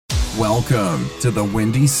Welcome to the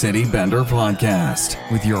Windy City Bender Podcast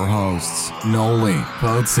with your hosts, Noli,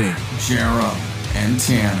 Boatsy, Jero, and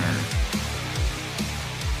Tanner.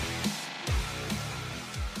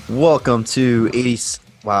 Welcome to 80.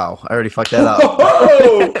 Wow, I already fucked that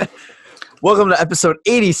up. Welcome to episode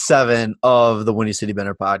 87 of the Windy City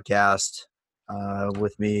Bender Podcast.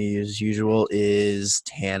 With me, as usual, is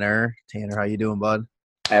Tanner. Tanner, how you doing, bud?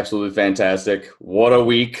 Absolutely fantastic. What a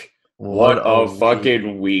week. What a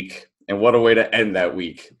fucking week. And what a way to end that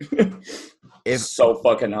week. It's so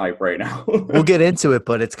fucking hype right now. We'll get into it,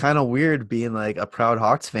 but it's kind of weird being like a proud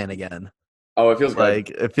Hawks fan again. Oh, it feels like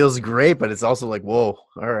great. It feels great, but it's also like, whoa,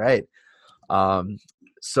 all right.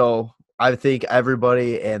 So I think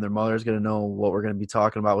everybody and their mother is going to know what we're going to be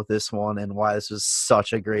talking about with this one and why this was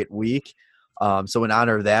such a great week. So in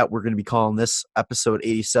honor of that, we're going to be calling this episode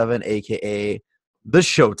 87, aka the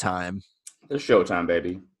Showtime. The Showtime,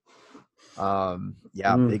 baby.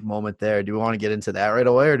 Big moment there. Do we want to get into that right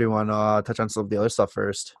away, or do we want to touch on some of the other stuff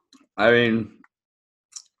first? I mean,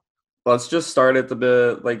 let's just start at the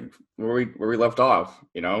bit like where we left off.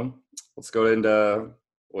 You know, let's go into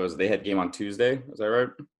they had game on Tuesday. Is that right?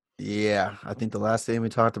 Yeah, I think the last game we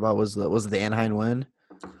talked about was the Anaheim win.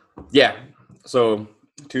 Yeah. So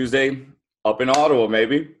Tuesday up in Ottawa,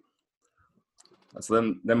 maybe. That's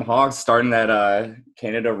them Hawks starting that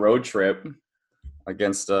Canada road trip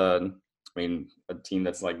against a team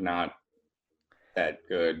that's like not that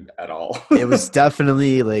good at all. It was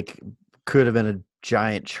definitely could have been a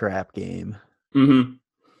giant trap game. Mm-hmm.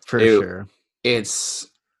 For sure.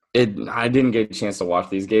 I didn't get a chance to watch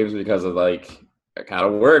these games because of I gotta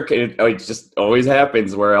work. It just always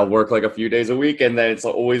happens where I'll work a few days a week, and then it's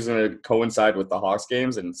always going to coincide with the Hawks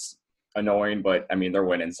games, and it's annoying, but I mean, they're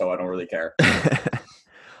winning, so I don't really care.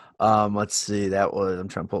 Let's see. I'm trying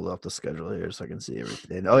to pull up the schedule here so I can see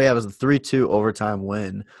everything. Oh yeah, it was a 3-2 overtime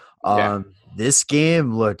win. This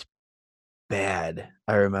game looked bad.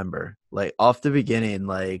 I remember, off the beginning,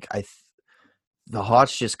 the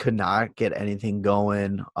Hawks just could not get anything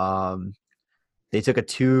going. They took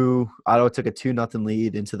Ottawa took a 2-0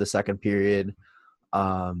 lead into the second period.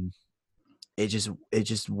 It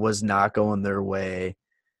just was not going their way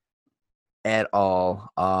at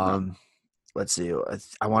all. No. Let's see.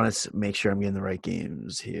 I want to make sure I'm getting the right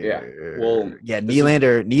games here. Yeah. Well,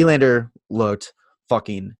 Nylander looked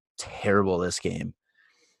fucking terrible this game.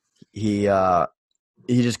 He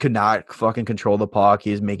just could not fucking control the puck.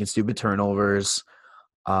 He was making stupid turnovers.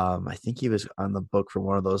 I think he was on the book for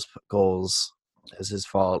one of those goals as his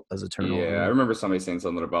fault as a turnover. Yeah, I remember somebody saying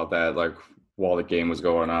something about that while the game was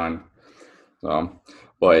going on.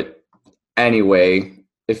 But anyway,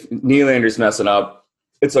 if Nylander's messing up,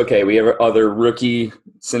 it's okay. We have other rookie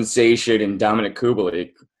sensation in Dominic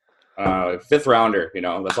Kubalik, 5th rounder. You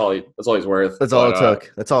know, that's all he's worth. That's all it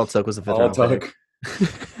took. That's all it took was a 5th round.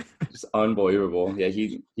 Just unbelievable. Yeah,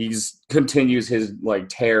 he's continues his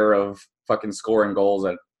tear of fucking scoring goals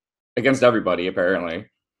against everybody apparently.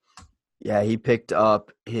 Yeah, he picked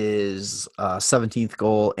up his 17th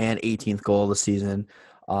goal and 18th goal of the season.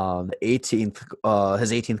 His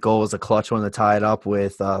 18th goal was a clutch one to tie it up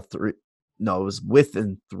with it was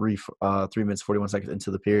within 3 minutes 41 seconds into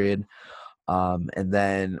the period. And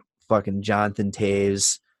then fucking Jonathan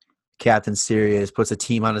Toews, Captain Serious, puts a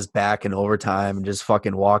team on his back in overtime and just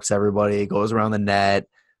fucking walks everybody, goes around the net,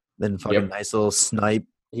 then fucking nice little snipe.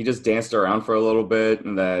 He just danced around for a little bit,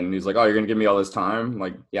 and then he's like, "Oh, you're gonna give me all this time?" I'm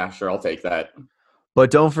like, yeah, sure, I'll take that. But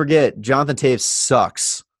don't forget, Jonathan Toews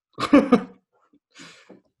sucks.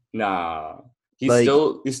 Nah,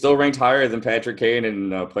 he's still ranked higher than Patrick Kane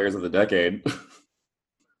in Players of the Decade.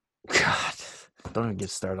 God, don't even get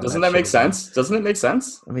started on Doesn't that make sense? Doesn't it make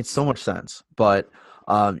sense? I mean, so much sense. But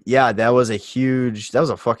that was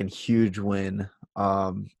a fucking huge win.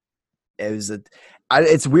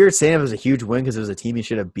 It's weird saying it was a huge win because it was a team you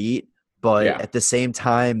should have beat, but at the same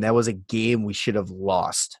time, that was a game we should have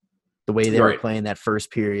lost. The way they were playing that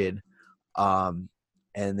first period,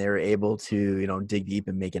 and they were able to dig deep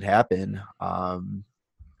and make it happen.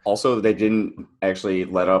 Also, they didn't actually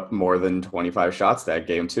let up more than 25 shots that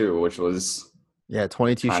game too, which was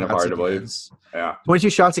 22 kind shots of hard to believe. Against. Yeah, 22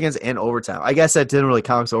 shots against and overtime. I guess that didn't really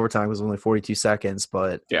count because overtime was only 42 seconds,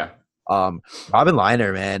 but Robin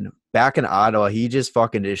Lehner, man, back in Ottawa, he just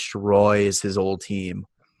fucking destroys his old team.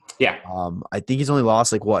 Yeah. I think he's only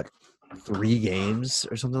lost 3 games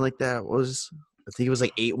or something like that. I think it was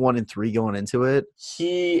 8-1 and 3 going into it.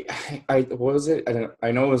 What was it?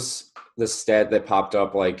 I know it was the stat that popped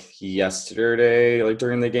up yesterday,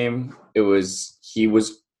 during the game. He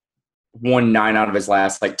won 9 out of his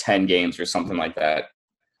last 10 games or something like that.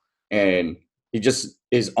 And he just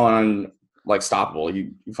is on like stoppable.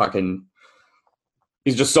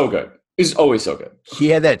 He's just so good. He's always so good. He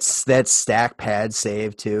had that stack pad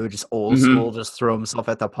save too, just old school, just throw himself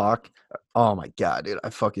at the puck. Oh my god, dude, I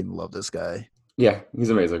fucking love this guy. Yeah, he's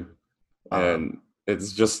amazing, and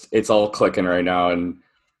it's all clicking right now, and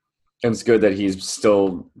it's good that he's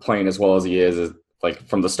still playing as well as he is, like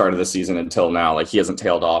from the start of the season until now. Like he hasn't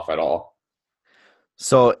tailed off at all.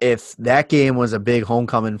 So if that game was a big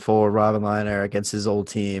homecoming for Robin Lehner against his old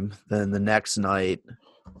team, then the next night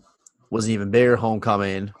was an even bigger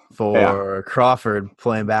homecoming for Crawford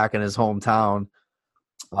playing back in his hometown.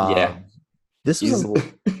 This was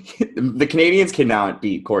the Canadians cannot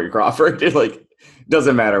beat Corey Crawford. It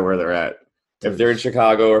doesn't matter where they're at. If they're in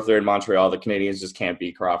Chicago or if they're in Montreal, the Canadians just can't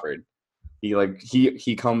beat Crawford.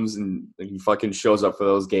 He comes and he fucking shows up for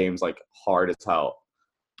those games like hard as hell.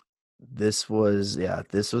 This was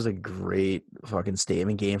a great fucking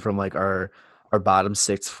statement game from like our bottom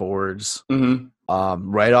six forwards. Mm-hmm.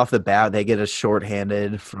 Right off the bat, they get a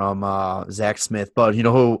shorthanded from Zach Smith. But you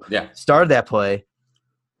know who started that play?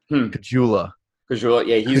 Kajula.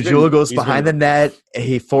 Kajula goes behind the net.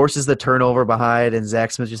 He forces the turnover behind, and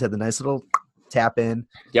Zach Smith just had the nice little tap in.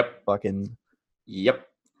 Yep. Yep.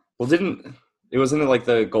 Well, wasn't it like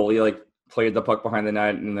the goalie played the puck behind the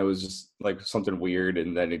net, and there was just like something weird,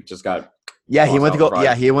 and then it just got. Yeah, he went to go.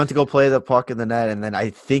 Yeah, he went to go play the puck in the net, and then I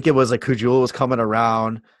think it was like Kujula was coming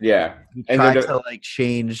around. Yeah, he tried to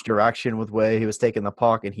change direction with way he was taking the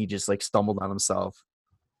puck, and he just stumbled on himself.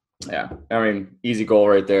 Yeah, I mean, easy goal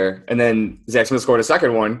right there. And then Zach Smith scored a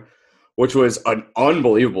second one, which was an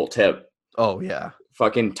unbelievable tip. Oh yeah,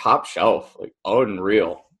 fucking top shelf,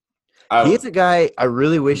 unreal. He's a guy I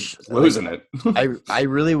really wish losing it. I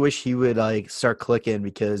really wish he would start clicking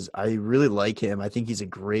because I really like him. I think he's a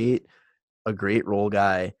great role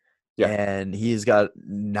guy. Yeah. And he's got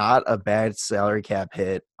not a bad salary cap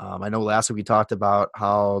hit. I know last week we talked about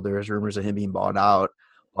how there's rumors of him being bought out,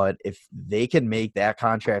 but if they can make that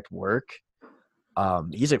contract work,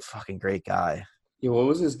 he's a fucking great guy. Yeah, what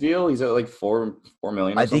was his deal? He's at $4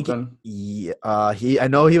 million or something. I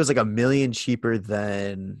know he was $1 million cheaper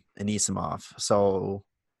than Anisimov. So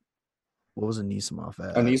what was Anisimov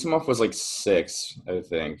at? Anisimov was 6, I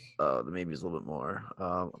think. Maybe it's a little bit more.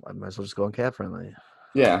 I might as well just go on Cap Friendly.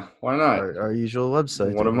 Yeah, why not? Our usual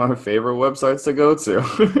website. One of my favorite websites to go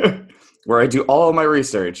to, where I do all of my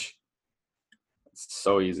research. It's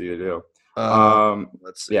so easy to do.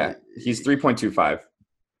 Let's see. Yeah, he's 3.25.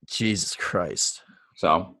 Jesus Christ.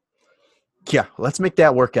 So, yeah, let's make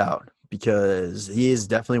that work out because he is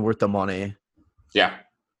definitely worth the money. Yeah.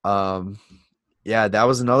 Yeah, that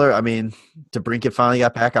was another. I mean, DeBrincat finally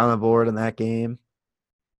got back on the board in that game.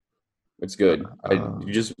 It's good.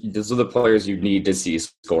 Those are the players you need to see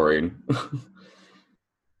scoring.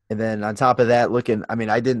 And then on top of that,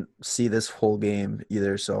 I didn't see this whole game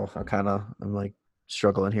either, so I'm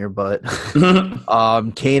struggling here. But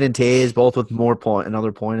Kane and Taze both with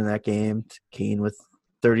another point in that game. Kane with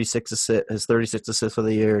 36 assists for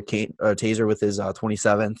the year. Tazer with his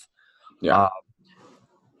 27th. Yeah.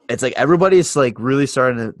 It's everybody's really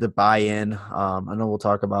starting to buy in. I know we'll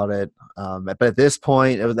talk about it, but at this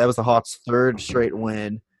point, that was the Hawks' third straight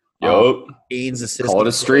win. Kane's assist. Call it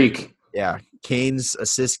a streak. Yeah, Kane's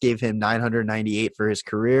assist gave him 998 for his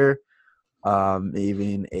career,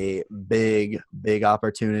 even a big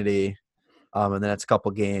opportunity in the next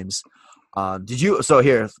couple games. Back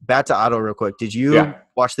to Otto real quick. Did you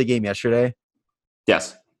watch the game yesterday?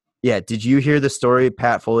 Yes. Yeah, did you hear the story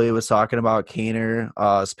Pat Foley was talking about Kaner,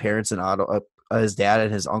 his parents in Ottawa, his dad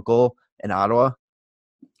and his uncle in Ottawa?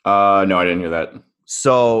 No, I didn't hear that.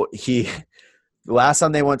 So last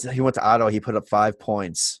time he went to Ottawa, he put up 5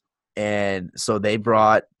 points. And so they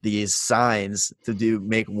brought these signs to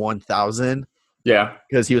make 1,000. Yeah.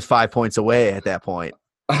 Because he was 5 points away at that point.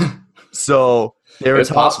 So they were it's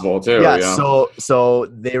possible too. Yeah. So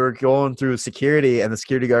they were going through security, and the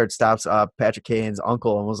security guard stops Patrick Kane's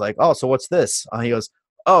uncle and was like, "Oh, so what's this?" He goes,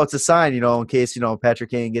 "Oh, it's a sign, in case Patrick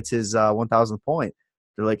Kane gets his 1,000th point."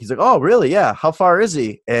 He's like, "Oh, really? Yeah. How far is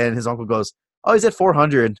he?" And his uncle goes, "Oh, he's at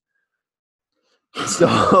 400." So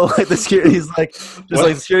the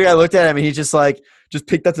security guy looked at him, and he just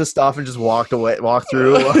picked up the stuff and just walked through.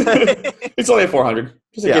 It's only at 400.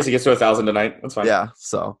 Just in case he gets to 1,000 tonight. That's fine. Yeah,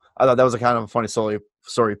 so I thought that was a kind of a funny story.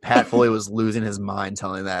 Pat Foley was losing his mind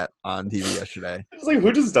telling that on TV yesterday. It's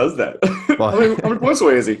who just does that? How many points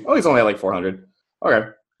away is he? Oh, he's only at 400. Okay.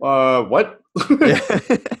 What? Yeah.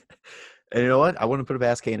 And you know what? I wouldn't put it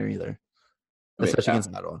past Kaner either, especially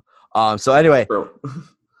against Ottawa. So anyway,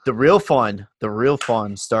 the real fun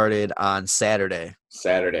started on Saturday.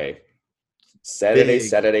 Saturday.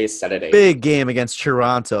 Big game against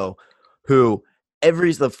Toronto, who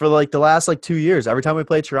for like the last like 2 years, every time we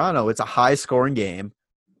play Toronto, it's a high scoring game.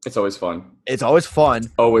 It's always fun. It's always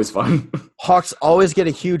fun. Always fun. Hawks always get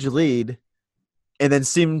a huge lead and then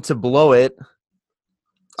seem to blow it.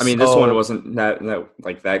 I mean, this one wasn't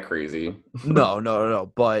that crazy.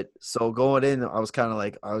 No. But so going in, I was on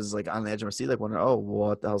the edge of my seat, like wondering, oh,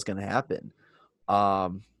 what the hell's gonna happen?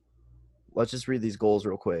 Let's just read these goals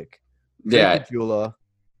real quick. Yeah. Jula,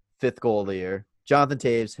 5th goal of the year. Jonathan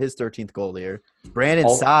Taves, his 13th goal of the year. Brandon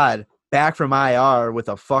Saad back from IR with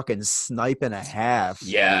a fucking snipe and a half.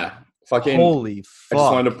 Yeah. Fucking holy fuck. I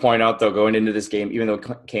just wanted to point out, though, going into this game, even though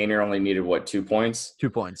Kaner only needed, 2 points? 2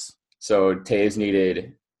 points. So Taves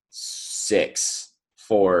needed 6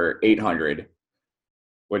 for 800,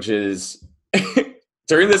 which is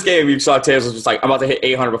during this game, you saw Taves was just like, I'm about to hit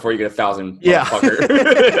 800 before you get 1,000. Yeah.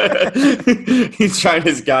 He's trying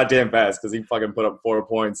his goddamn best because he fucking put up 4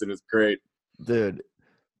 points and it's great. Dude.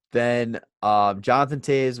 Then Jonathan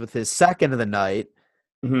Taves with his 2nd of the night.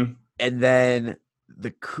 Mm-hmm. And then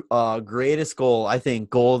the greatest goal, I think,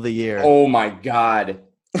 goal of the year. Oh, my God.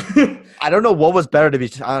 I don't know what was better, to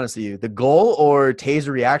be honest with you, the goal or Taves'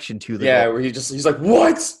 reaction to the goal. Where he's like,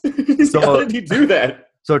 what? How did he do that?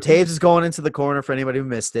 So Taves is going into the corner for anybody who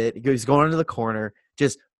missed it. He's going into the corner,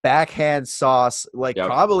 just backhand sauce,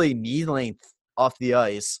 probably knee length off the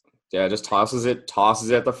ice. Yeah, just tosses it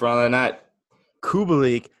at the front of the net.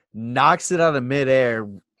 Kubalik knocks it out of midair.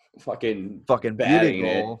 Fucking beauty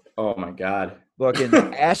goal. Oh my God. Fucking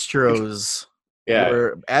Astros. Yeah.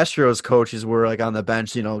 Where Astros coaches were like on the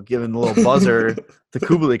bench, giving a little buzzer to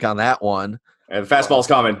Kubalik on that one. And the fastball's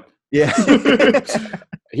coming. Yeah.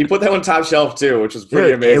 He put that one top shelf too, which was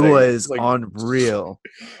pretty amazing. It was unreal.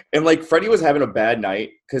 And Freddie was having a bad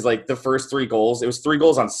night because the first 3 goals, it was 3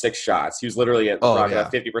 goals on 6 shots. He was literally at a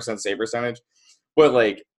 50% save percentage.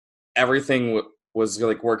 But everything was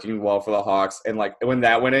working well for the Hawks. And when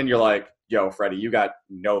that went in, you're like, yo, Freddie, you got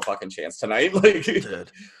no fucking chance tonight.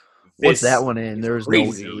 Dude. Once that one in, there was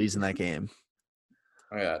crazy. no release in that game.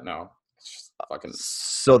 Yeah, no. Fucking.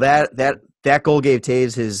 So that goal gave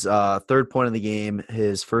Taves his 3rd point of the game,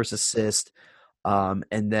 his 1st assist,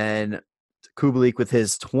 and then Kubalik with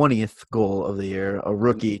his 20th goal of the year, a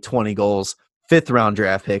rookie, 20 goals, 5th round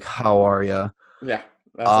draft pick. How are you? Yeah,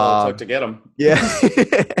 that's all it took to get him. Yeah,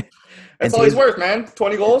 that's all he's worth, man.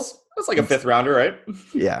 20 goals. That's like a 5th rounder, right?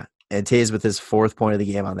 Yeah, and Taves with his 4th point of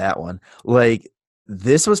the game on that one.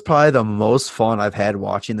 This was probably the most fun I've had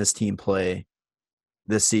watching this team play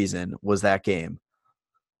this season, was that game.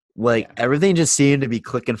 Everything just seemed to be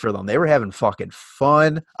clicking for them. They were having fucking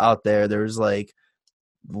fun out there. There was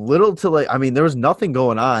little to there was nothing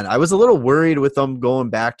going on. I was a little worried with them going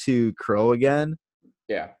back to Crow again.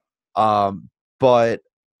 Yeah. But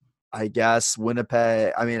I guess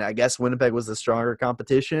Winnipeg was the stronger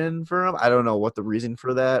competition for them. I don't know what the reason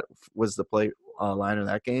for that was, the play line of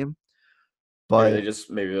that game. But they just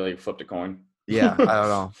maybe flipped a coin. Yeah, I don't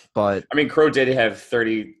know. But Crow did have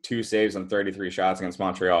 32 saves on 33 shots against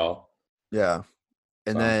Montreal. Yeah.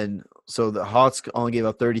 And then the Hawks only gave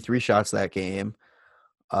up 33 shots that game.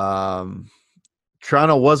 Toronto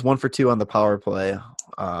was 1 for 2 on the power play.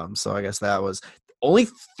 So I guess that was only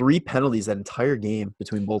 3 penalties that entire game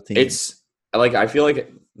between both teams. It's I feel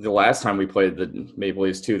like the last time we played the Maple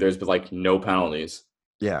Leafs too, there's been no penalties.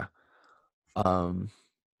 Yeah.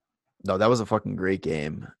 No, that was a fucking great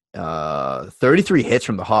game. 33 hits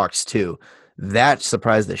from the Hawks too. That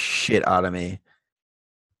surprised the shit out of me.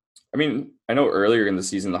 I know earlier in the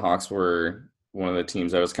season the Hawks were one of the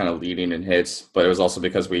teams that was kind of leading in hits, but it was also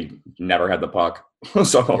because we never had the puck.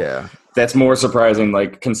 So yeah, that's more surprising,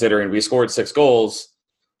 considering we scored 6 goals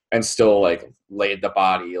and still laid the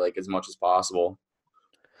body as much as possible.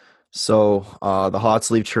 So the Hawks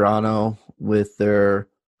leave Toronto with their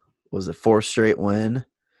 4th straight win.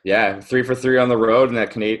 Yeah, 3 for 3 on the road in that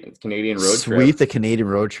Canadian road trip. Sweep the Canadian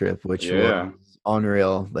road trip, which was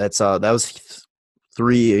unreal. That was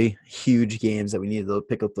 3 huge games that we needed to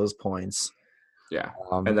pick up those points. Yeah,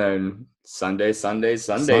 and then Sunday,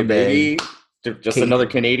 baby. Just another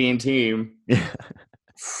Canadian team.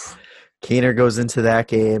 Kaner goes into that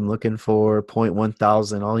game looking for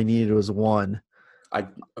 0.1000. All he needed was 1. I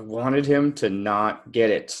wanted him to not get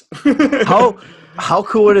it. How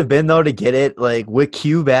cool would it have been though to get it with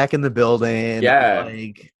Q back in the building? Yeah,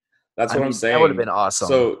 that's what I'm saying. That would have been awesome.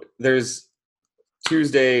 So there's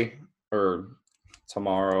Tuesday or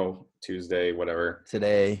tomorrow, Tuesday, whatever.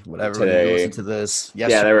 Today, whatever. Today. Listen to this.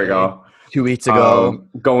 Yesterday, yeah, there we go. 2 weeks ago.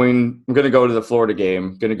 I'm going to go to the Florida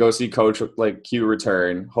game. Going to go see Coach Q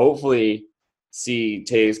return. Hopefully, see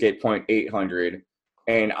Taves get .800.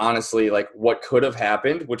 And honestly, what could have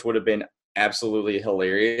happened, which would have been absolutely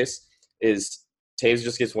hilarious, is Taves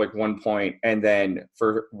just gets like 1 point, and then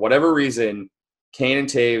for whatever reason, Kane and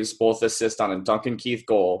Taves both assist on a Duncan Keith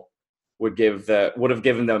goal would have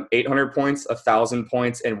given them 800 points, 1,000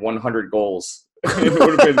 points, and 100 goals. And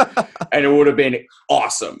it would have been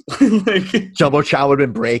awesome. Jumbotron would have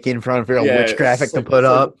been breaking in front of your which graphic to put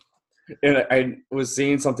up. And I was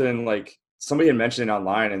seeing something like somebody had mentioned it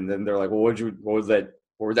online, and then they're like, "Well, where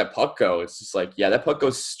would that puck go?" It's just like, yeah, that puck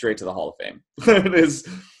goes straight to the Hall of Fame. It is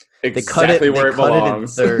exactly where it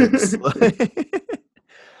belongs. Do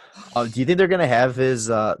you think they're gonna have his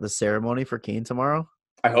the ceremony for Kane tomorrow?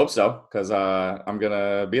 I hope so, because I'm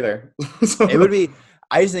gonna be there. It would be.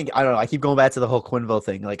 I just think, I don't know, I keep going back to the whole Quenneville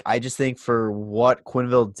thing. Like, I just think for what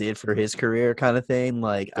Quenneville did for his career kind of thing,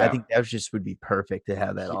 like, I think that just would be perfect to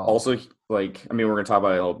have that all. Also, like, I mean, we're going to talk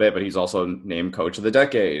about it a little bit, but he's also named Coach of the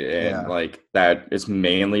Decade. And, like, that is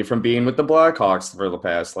mainly from being with the Blackhawks for the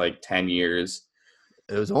past, like, 10 years.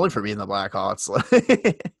 It was only for being the Blackhawks.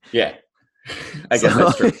 Yeah. I guess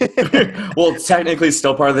that's true. Well, technically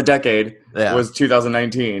still part of the decade. It was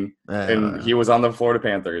 2019, and he was on the Florida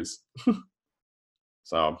Panthers.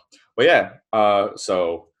 So, but yeah,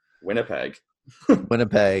 so Winnipeg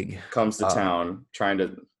comes to town trying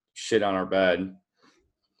to shit on our bed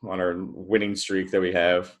on our winning streak that we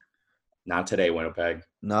have. Not today, Winnipeg.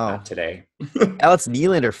 No, not today. Alex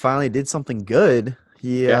Nylander finally did something good.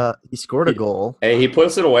 He scored a goal. Hey, he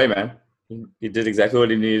puts it away, man. He did exactly what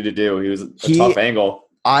he needed to do. He was a tough angle.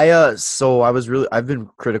 I've been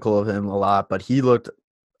critical of him a lot, but he looked,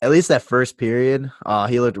 at least that first period,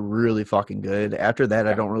 he looked really fucking good. After that,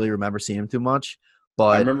 I don't really remember seeing him too much.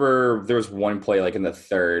 But I remember there was one play like in the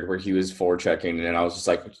third where he was forechecking, and I was just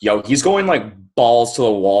like, yo, he's going like balls to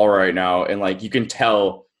the wall right now. And like you can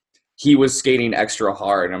tell he was skating extra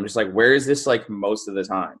hard. And I'm just like, where is this like most of the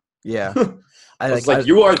time? Yeah.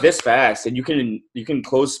 You are this fast and you can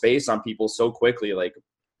close space on people so quickly. Like,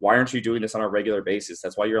 why aren't you doing this on a regular basis?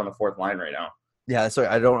 That's why you're on the fourth line right now. Yeah, sorry,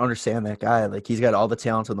 I don't understand that guy. Like, he's got all the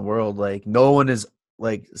talent in the world. Like, no one is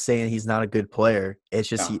like saying he's not a good player. It's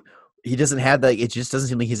just he doesn't have that. It just doesn't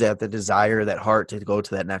seem like he's at the desire, that heart to go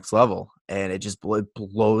to that next level. And it just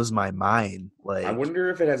blows my mind. Like, I wonder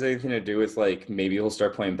if it has anything to do with like maybe he'll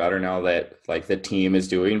start playing better now that like the team is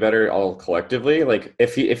doing better all collectively. Like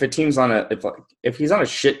if he's on a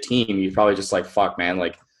shit team, he's probably just like, fuck, man,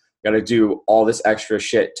 like got to do all this extra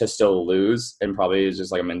shit to still lose, and probably is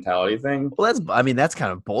just like a mentality thing. Well, that's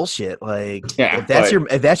kind of bullshit. Like, if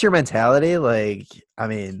that's your mentality, like, I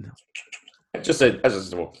mean, that's just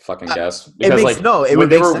a fucking guess. Because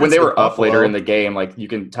when they were up later in the game, like you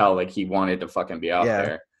can tell like he wanted to fucking be out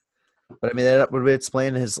there. But I mean, that would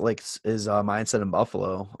explain his mindset in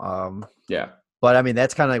Buffalo. Yeah. But I mean,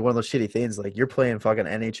 that's kind of like one of those shitty things. Like, you're playing fucking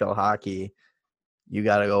NHL hockey. You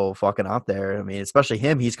got to go fucking out there. I mean, especially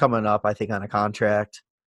him. He's coming up, I think, on a contract.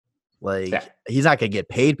 Like, he's not going to get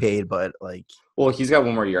paid, but, like... Well, he's got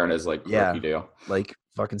one more year on his, like, rookie deal. Like,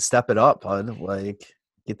 fucking step it up, bud. Like,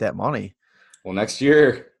 get that money. Well, next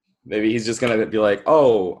year, maybe he's just going to be like,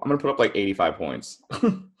 oh, I'm going to put up, like, 85 points.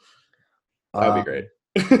 That'd be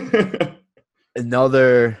great.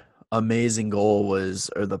 Another amazing goal was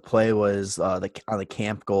 – or the play was on the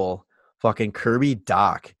camp goal. Fucking Kirby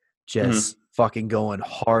Dach just... fucking going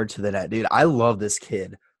hard to the net, dude. I love this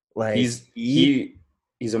kid. Like, he's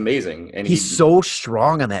amazing, and he's so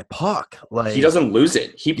strong on that puck. Like, he doesn't lose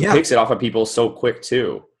it. He picks it off of people so quick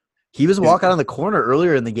too. He was walking on the corner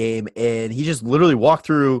earlier in the game, and he just literally walked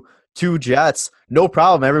through two Jets, no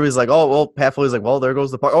problem. Everybody's like, "Oh, well," Pat Foley's like, "Well, there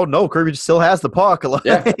goes the puck." Oh no, Kirby still has the puck.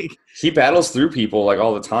 Like, he battles through people like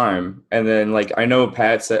all the time, and then like I know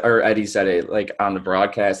Pat said or Eddie said it like on the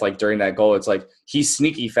broadcast, like during that goal, it's like he's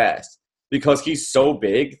sneaky fast. Because he's so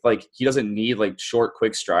big, like he doesn't need like short,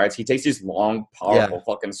 quick strides. He takes these long, powerful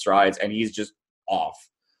fucking strides, and he's just off.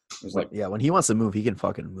 It's like, when he wants to move, he can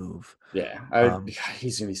fucking move. Yeah,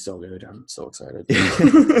 he's gonna be so good. I'm so excited.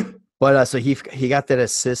 But so he got that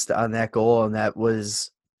assist on that goal, and that was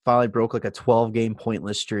finally broke like a 12-game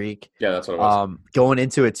pointless streak. Yeah, that's what it was. Going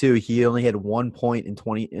into it too, he only had 1 point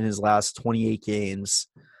in his last 28 games.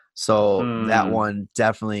 So that one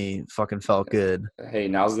definitely fucking felt good. Hey,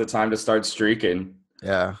 now's the time to start streaking.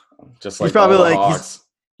 Yeah. Just like he's probably like Hawks.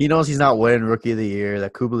 He knows he's not winning Rookie of the Year.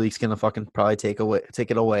 That Kubalik's gonna fucking probably take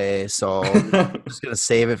it away. So I'm just gonna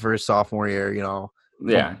save it for his sophomore year, you know.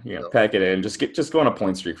 Yeah, pack it in. Just go on a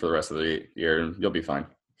point streak for the rest of the year, and you'll be fine.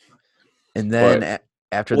 And then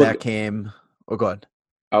after that came. Oh, go ahead.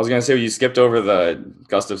 I was gonna say you skipped over the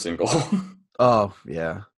Gustafsson goal. Oh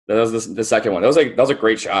yeah. That was the second one. That was a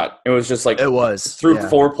great shot. It was just like it was through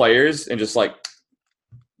 4 players and just like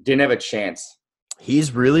didn't have a chance.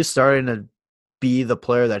 He's really starting to be the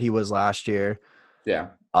player that he was last year. Yeah.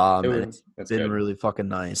 And it's That's been good. really fucking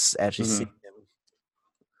nice actually seeing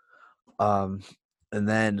him. And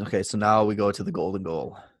then so now we go to the golden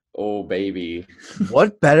goal. Oh baby.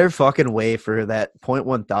 What better fucking way for that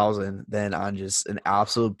 0.1000 than on just an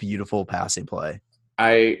absolute beautiful passing play?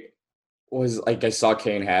 I saw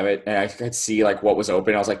Kane have it, and I could see like what was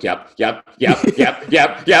open. I was like, yep. And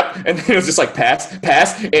then it was just like pass.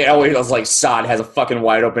 And I was like, Sod has a fucking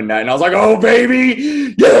wide open net, and I was like, oh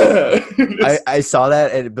baby, yeah. I saw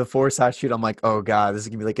that, and before Sod shoot, I'm like, oh god, this is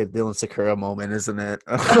gonna be like a Dylan Sakura moment, isn't it?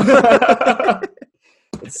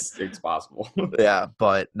 It's possible. Yeah,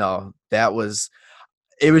 but no, it was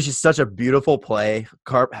just such a beautiful play.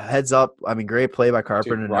 Heads up. I mean, great play by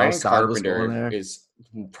Carpenter. Dude, Ryan Sod was going Carpenter there. is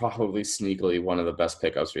probably sneakily one of the best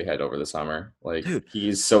pickups we had over the summer. Like, dude,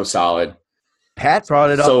 he's so solid. Pat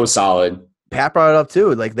brought it up. So solid. Pat brought it up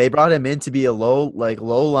too. Like, they brought him in to be a low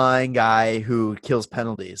line guy who kills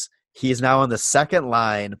penalties. He's now on the second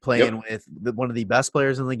line playing with one of the best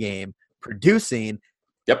players in the game, producing.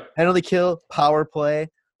 Yep. Penalty kill, power play.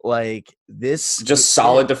 Like, this. Just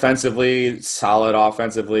solid defensively, solid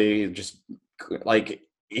offensively. Just like,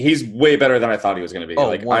 he's way better than I thought he was going to be. Oh,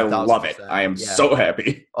 like, I love it. I am so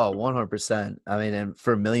happy. Oh, 100%. I mean, and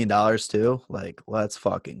for $1 million too, like, let's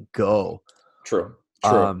fucking go. True.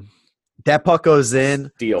 That puck goes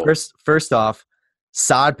in. Deal. First off,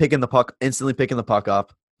 Sod instantly picking the puck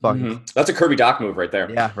up. That's a Kirby Doc move right there.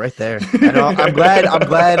 Yeah, right there. I know. I'm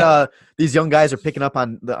glad these young guys are picking up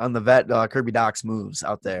on the vet Kirby Doc's moves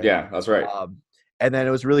out there. Yeah, that's right. And then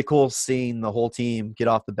it was really cool seeing the whole team get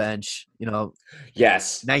off the bench.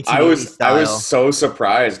 Yes, I was so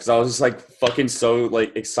surprised because I was just like fucking so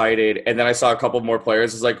like excited, and then I saw a couple more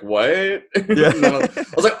players. I was like, what? Yeah. I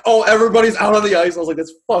was like, oh, everybody's out on the ice. I was like,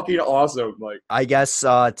 that's fucking awesome. Like, I guess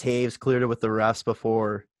Taves cleared it with the refs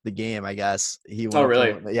before the game. I guess he. Oh,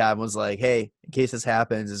 really? Yeah, and was like, hey, in case this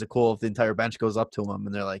happens, is it cool if the entire bench goes up to him?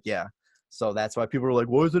 And they're like, yeah. So that's why people were like,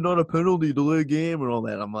 why is it not a penalty delay game and all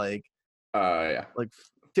that? I'm like. Yeah. Like,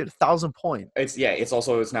 dude, 1,000 points. It's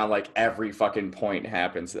not like every fucking point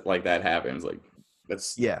happens like that happens. Like,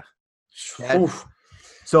 that's So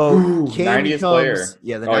 90th player.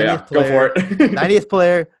 Yeah, the 90th player. Go for it. 90th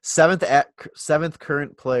player, seventh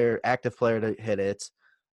current player, active player to hit it.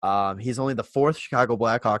 He's only the 4th Chicago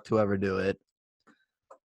Blackhawk to ever do it.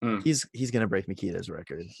 He's gonna break Mikita's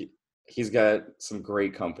record. He's got some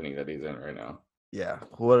great company that he's in right now. Yeah.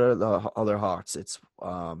 What are the other Hawks? It's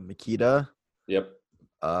Mikita. Yep.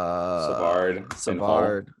 Savard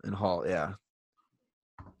and Hall. Yeah.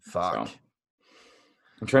 Fuck. So,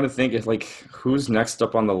 I'm trying to think if who's next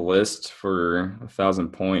up on the list for 1,000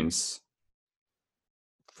 points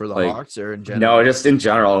for the Hawks or in general. No, just in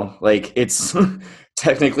general. Like, it's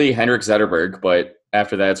technically Henrik Zetterberg, but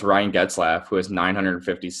after that it's Ryan Getzlaff, who has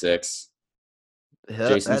 956.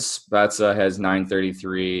 Jason Spezza has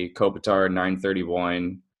 933. Kopitar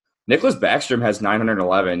 931. Nicholas Backstrom has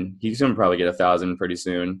 911. He's gonna probably get 1,000 pretty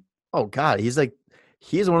soon. Oh God, he's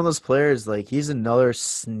one of those players. Like, he's another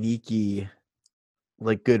sneaky,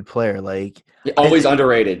 good player. Like, always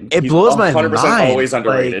underrated. It blows my 100% mind. Always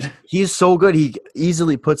underrated. He's so good. He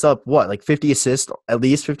easily puts up 50 assists, at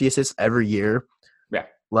least 50 assists every year. Yeah,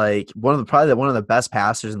 probably one of the best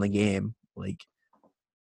passers in the game. Like.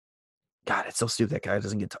 God, it's so stupid that guy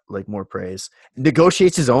doesn't get more praise.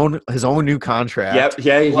 Negotiates his own new contract. Yep,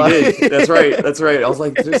 yeah, he did. That's right. I was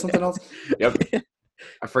like, there's something else. Yep,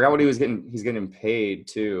 I forgot what he was getting. He's getting paid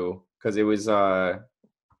too, because it was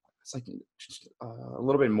it's a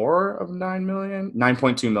little bit more of 9 million,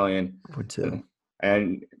 9.2 million. 9.2.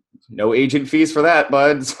 And no agent fees for that,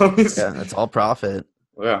 bud. So that's all profit.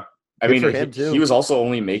 Yeah, I mean, he was also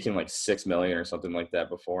only making $6 million or something like that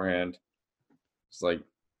beforehand. It's like.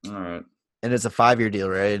 All right. And it's a 5-year deal,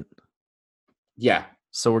 right? Yeah.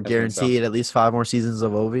 So we're guaranteed at least 5 more seasons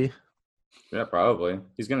of Ovi? Yeah, probably.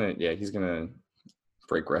 He's gonna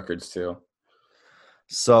break records too.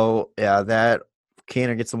 So that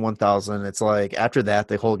Kaner gets the 1,000. It's like after that,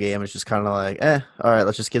 the whole game is just kind of like, all right,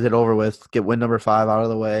 let's just get it over with. Get win number 5 out of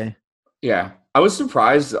the way. Yeah. I was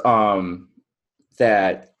surprised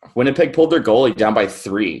that Winnipeg pulled their goalie down by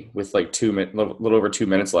 3 with a little over 2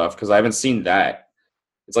 minutes left, because I haven't seen that.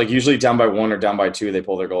 It's usually down by 1 or down by 2, they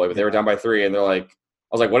pull their goalie, but they were down by 3, and they're like,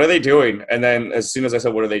 I was like, what are they doing? And then as soon as I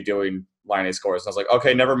said, what are they doing? Laine scores. And I was like,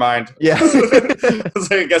 okay, never mind. Yeah. I was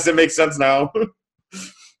like, I guess it makes sense now.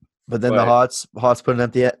 But then the Hawks put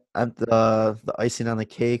the icing on the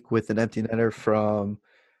cake with an empty netter from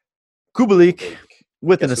Kubalik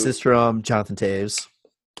with an assist from Jonathan Taves.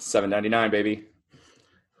 $7.99, baby.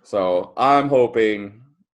 So I'm hoping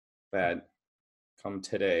that come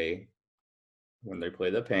today, when they play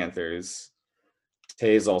the Panthers,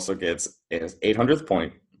 Tays also gets his 800th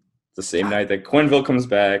point the same night that Quenneville comes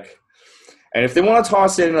back. And if they want to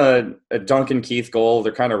toss in a Duncan Keith goal,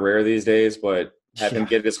 they're kind of rare these days, but have him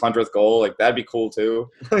get his 100th goal, like that'd be cool too.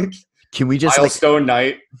 Can we just Milestone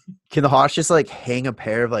night? Can the Hawks just like hang a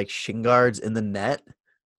pair of like shin guards in the net?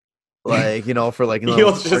 Like, you know, for like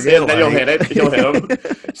he'll just hit, then he'll hit it. He'll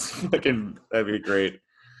hit him. That'd be great.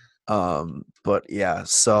 But yeah,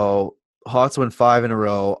 so Hawks win 5 in a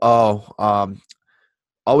row.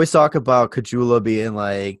 Always talk about Kajula being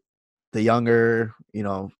like the younger, you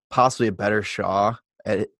know, possibly a better Shaw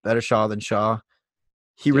than Shaw.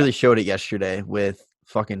 He really showed it yesterday with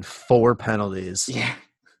fucking 4 penalties. Yeah.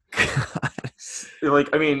 Like,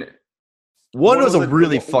 I mean, one was a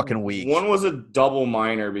really fucking weak. One was a double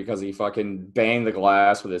minor because he fucking banged the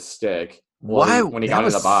glass with his stick. When he got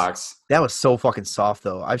in the box. That was so fucking soft,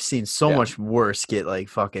 though. I've seen so much worse get like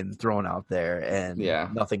fucking thrown out there and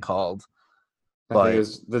nothing called. I think it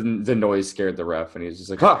was the noise scared the ref, and he was just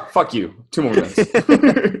like, fuck you. 2 more minutes.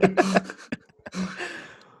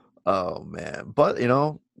 Oh, man. But, you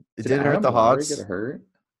know, it didn't hurt Adam the Hawks. Get hurt?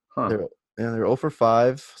 Huh. They're 0 for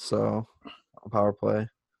 5, so power play.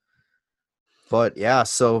 But, yeah,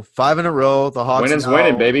 so 5 in a row. The Hawks Winning's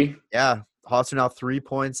winning, baby. Yeah. Hawks are now 3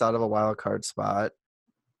 points out of a wild card spot.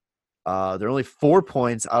 They're only 4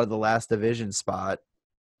 points out of the last division spot.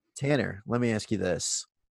 Tanner, let me ask you this.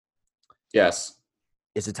 Yes.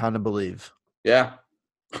 Is it time to believe? Yeah.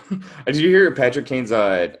 Did you hear Patrick Kane's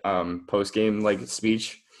post game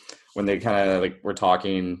speech when they kind of were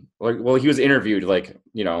talking? He was interviewed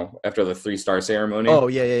after the 3-star ceremony. Oh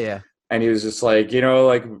yeah. And he was just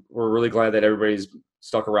we're really glad that everybody's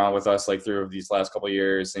stuck around with us through these last couple of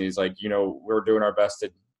years. And he's like, we're doing our best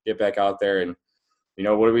to get back out there. And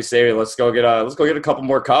what do we say? Let's go get a couple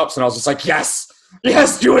more cups. And I was just like, yes,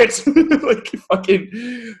 do it.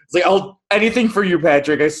 I'll anything for you,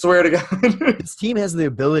 Patrick. I swear to God. This team has the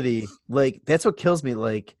ability. That's what kills me.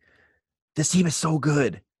 This team is so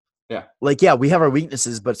good. Yeah. We have our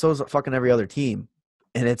weaknesses, but so is fucking every other team.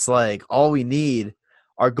 And it's all we need.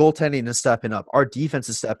 Our goaltending is stepping up. Our defense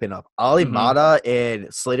is stepping up. Ali Mata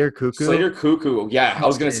and Slater Cuckoo. Yeah, I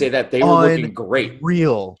was going to say that. They were looking great.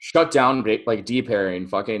 Real. Shut down, deep pairing.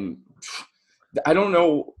 Fucking – I don't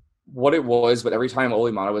know what it was, but every time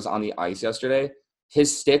Oli Mata was on the ice yesterday,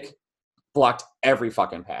 his stick blocked every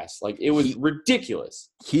fucking pass. It was ridiculous.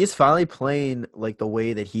 He is finally playing the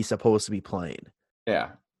way that he's supposed to be playing. Yeah.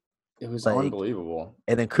 It was unbelievable.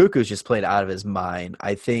 And then Cuckoo's just played out of his mind.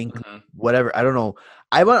 I think whatever. I don't know.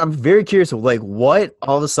 I'm very curious of what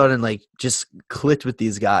all of a sudden just clicked with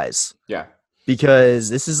these guys. Yeah. Because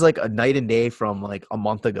this is a night and day from a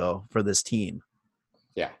month ago for this team.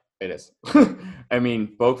 Yeah, it is. I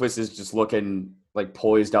mean, Boqvist is just looking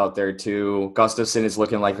poised out there too. Gustafson is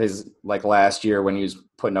looking like his last year when he was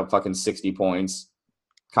putting up fucking 60 points.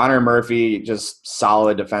 Connor Murphy just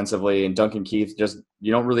solid defensively, and Duncan Keith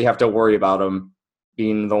you don't really have to worry about him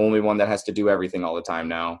being the only one that has to do everything all the time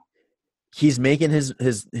now. He's making his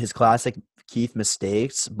classic Keith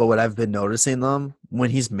mistakes, but what I've been noticing when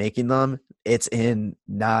he's making them, it's in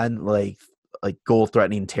non goal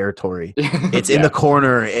threatening territory. It's in the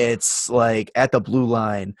corner. It's at the blue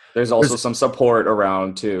line. There's also some support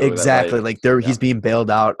around too. Exactly. He's being bailed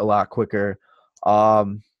out a lot quicker.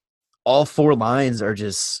 All 4 lines are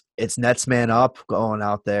just it's Nets man up going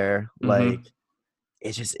out there.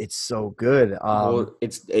 It's so good.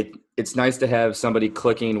 It's nice to have somebody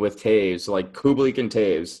clicking with Taves. Kubalik and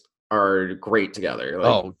Taves are great together.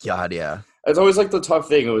 Oh God, yeah. It's always the tough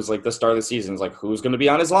thing. It was the start of the season. It's who's going to be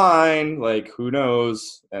on his line? Who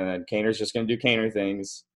knows? And then Kaner's just going to do Kaner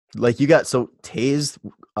things. You got Taves,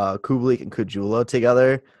 Kubalik, and Kajula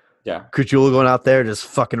together. Yeah. Kajula going out there just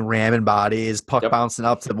fucking ramming bodies, puck bouncing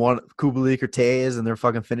up to one Kubalik or Taves, and they're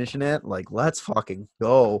fucking finishing it. Let's fucking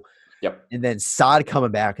go. Yep. And then Saad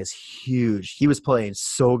coming back is huge. He was playing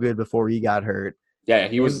so good before he got hurt. Yeah,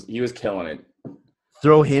 he was killing it.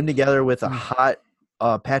 Throw him together with a hot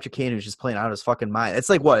Patrick Kane who's just playing out of his fucking mind. It's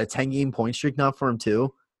a 10-game point streak now for him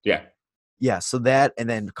too. Yeah. Yeah, so that and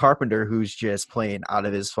then Carpenter who's just playing out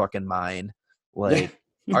of his fucking mind.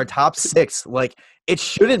 Our top 6, it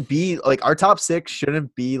shouldn't be our top 6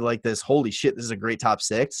 shouldn't be this. Holy shit, this is a great top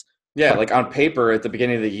 6. Yeah, on paper at the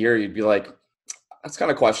beginning of the year, you'd be like, that's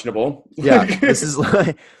kind of questionable. Yeah, this is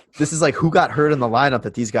who got hurt in the lineup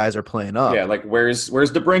that these guys are playing up. Yeah, where's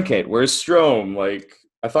DeBrincat? Where's Strome?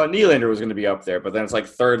 I thought Nylander was going to be up there, but then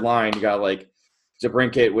it's third line. You got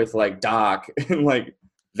DeBrincat with Doc, and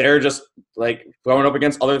they're just going up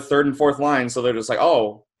against other third and fourth lines, so they're just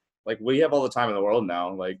oh, Like, we have all the time in the world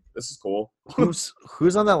now. Like, this is cool.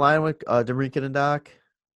 Who's on that line with DeBrincat and Doc?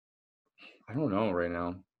 I don't know right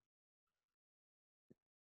now.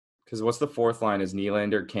 Because what's the fourth line? Is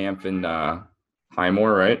Nylander, Camp, and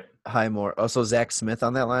Highmore, right? Highmore. Also, Zach Smith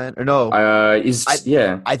on that line? Or no? I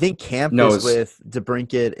think Camp No, is with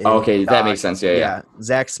DeBrincat and okay, that Doc. makes sense. Yeah.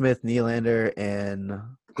 Zach Smith, Nylander, and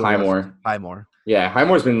Highmore. Highmore. Yeah,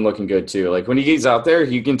 Highmore's been looking good too. Like, when he's out there,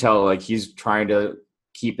 you can tell like he's trying to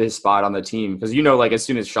keep his spot on the team because like as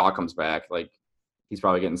soon as Shaw comes back, like he's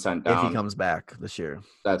probably getting sent down if he comes back this year.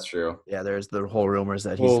 That's true. Yeah, there's the whole rumors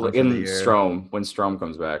that he's in Strome when Strome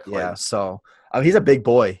comes back. Yeah, so he's a big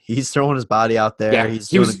boy. He's throwing his body out there. Yeah, he's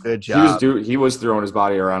doing a good job. He was throwing his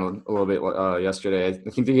body around a little bit yesterday. I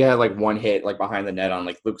think that he had like one hit like behind the net on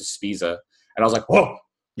like Lucas Spiza, and I was like, whoa.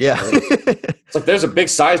 Yeah, it's like there's a big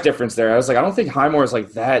size difference there. I was like, I don't think Highmore is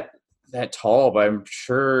like that tall, but I'm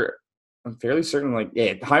fairly certain. Like,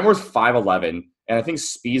 yeah, Highmore's 5'11", and I think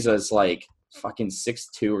Spiza is like fucking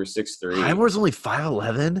 6'2" or 6'3". Highmore's only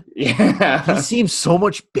 5'11". Yeah, he seems so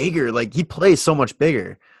much bigger. Like he plays so much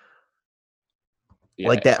bigger. Yeah,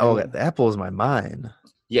 like that. Oh, that blows my mind.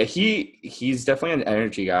 Yeah, he's definitely an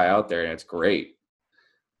energy guy out there, and it's great.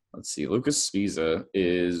 Let's see, Lucas Spiza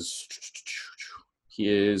is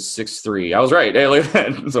 6'3". I was right. Hey, look at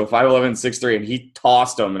that. So 5'11", 6'3", and he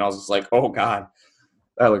tossed him, and I was just like, oh god,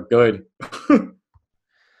 that looked good.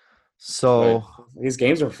 So but these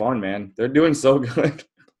games are fun, man. They're doing so good.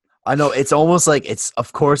 I know it's almost like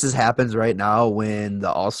of course this happens right now when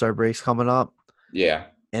the All-Star break's coming up. Yeah.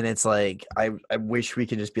 And it's like I wish we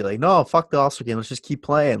could just be like, no, fuck the All-Star game. Let's just keep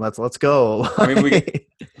playing. Let's go. I mean, we're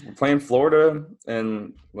playing Florida,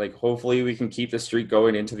 and like hopefully we can keep the streak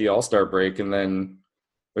going into the All-Star break, and then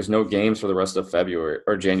there's no games for the rest of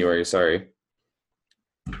January. Sorry.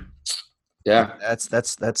 Yeah, that's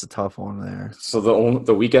a tough one there. So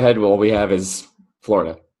the week ahead, all we have is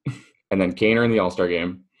Florida, and then Kane are in the All-Star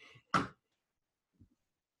game.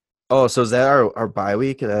 Oh, so is that our bye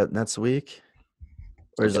week? That's the week.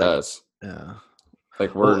 Or is it? Yeah.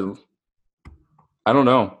 Like I don't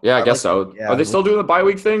know. Yeah, I guess so. Yeah, are they still doing the bye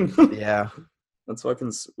week thing? Yeah. That's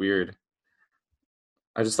fucking weird.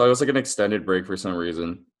 I just thought it was like an extended break for some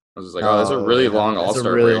reason. I was just like, that's a really long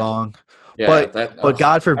All-Star break. Really long. Yeah, but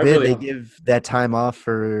God forbid they give that time off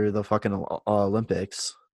for the fucking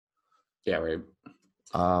Olympics. Yeah, right.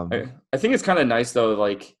 I think it's kind of nice though,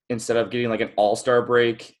 like instead of getting like an All-Star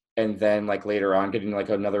break and then like later on getting like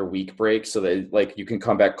another week break so that like you can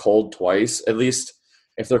come back cold twice. At least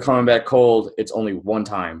if they're coming back cold, it's only one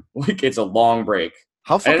time. Like it's a long break.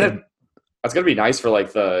 How fucking that's gonna be nice for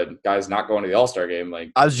like the guys not going to the All-Star game.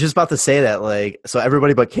 Like I was just about to say that, like so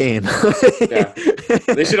everybody but Kane. Yeah.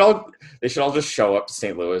 They should all just show up to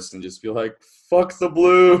St. Louis and just be like, fuck the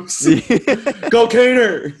Blues. Go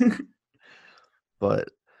Kaner. But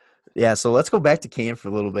yeah, so let's go back to Kane for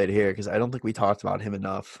a little bit here because I don't think we talked about him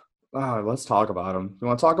enough. Let's talk about him. You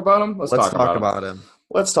want to talk about him? Let's talk about him.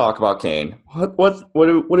 Let's talk about Kane.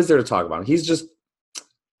 What is there to talk about? He's just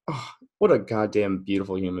what a goddamn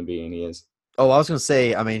beautiful human being he is. Oh, I was gonna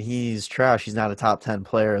say, I mean, he's trash. He's not a top 10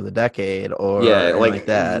 player of the decade, or like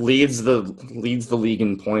that. Leads the league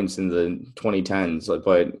in points in the 2010s,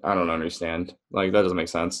 but I don't understand. Like that doesn't make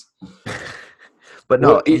sense. But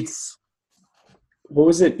no, what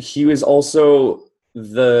was it? He was also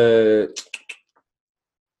how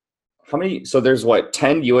many? So there's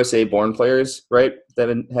 10 USA born players, right? That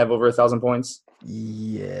have over 1,000 points.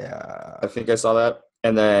 Yeah, I think I saw that,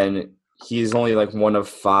 and then he's only like one of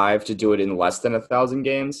 5 to do it in less than 1,000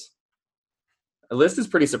 games. The list is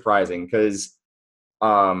pretty surprising because,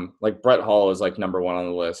 like Brett Hall is like number 1 on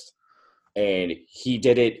the list, and he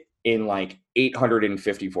did it in like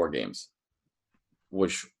 854 games,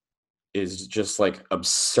 which is just like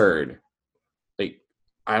absurd. Like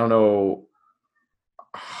I don't know.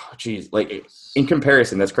 Geez, like in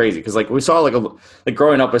comparison, that's crazy because like we saw like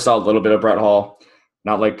growing up, I saw a little bit of Brett Hall,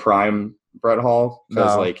 not like prime Brett Hall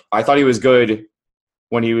because like I thought he was good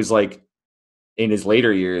when he was like in his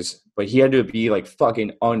later years, but he had to be like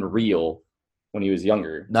fucking unreal when he was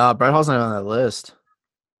younger. No, Brett Hall's not on that list.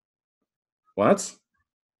 What?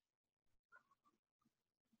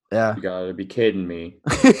 Yeah, you gotta be kidding me.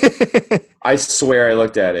 I swear I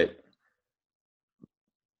looked at it.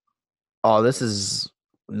 Oh, this is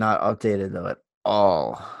not updated though at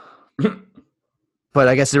all. But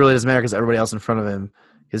I guess it really doesn't matter because everybody else in front of him.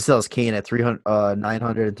 It still has Kane at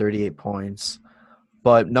 938 points.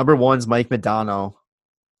 But number 1's Mike Modano.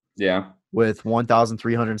 Yeah. With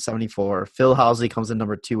 1,374. Phil Housley comes in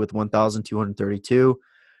number 2 with 1,232.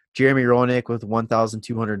 Jeremy Roenick with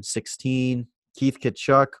 1,216. Keith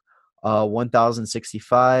Tkachuk,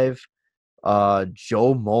 1,065.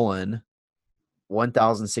 Joe Mullen,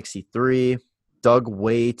 1,063. Doug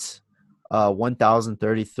Waite,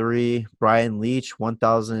 1,033. Brian Leach,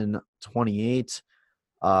 1,028.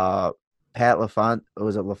 Pat LaFont,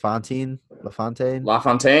 was it LaFontaine? LaFontaine?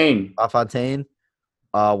 LaFontaine. LaFontaine,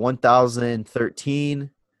 1,013.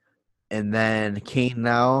 And then Kane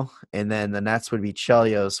now. And then the Nets would be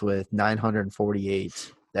Chelios with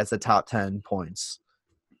 948. That's the top 10 points.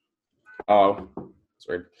 Oh, that's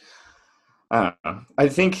weird. I don't know. I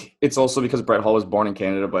think it's also because Brett Hull was born in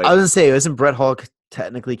Canada, but I was going to say, isn't Brett Hull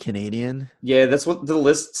technically Canadian? yeah, that's what the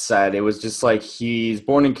list said. It was just like he's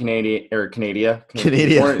born in Canada. Canadian.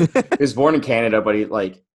 He was born in Canada, but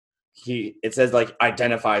it says like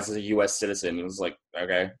identifies as a U.S. citizen. It was like,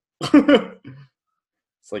 okay.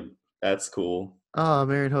 It's like, that's cool.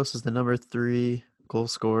 Marian Host is the number 3 goal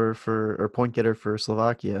scorer or point getter for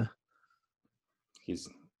Slovakia. He's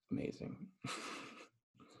amazing.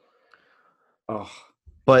 Oh,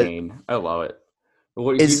 but Kane. I love it.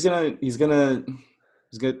 Well, he's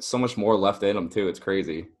got so much more left in him too. It's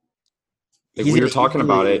crazy. Like we were talking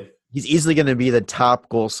about it. He's easily going to be the top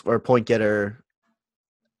goal or point getter.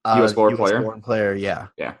 U.S. born player. Yeah.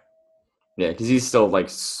 Because he's still like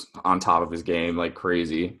on top of his game, like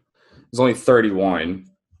crazy. He's only 31.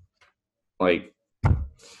 Like, and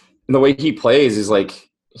the way he plays is like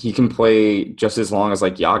he can play just as long as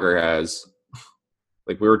like Yager has.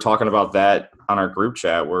 Like we were talking about that on our group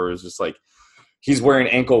chat where it was just like he's wearing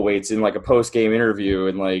ankle weights in like a post-game interview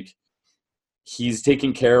and like he's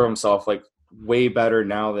taking care of himself like way better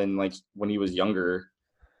now than like when he was younger.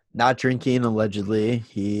 Not drinking allegedly.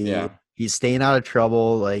 He's staying out of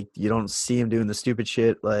trouble. Like you don't see him doing the stupid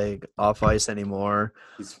shit like off ice anymore.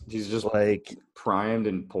 He's just like primed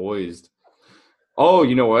and poised. Oh,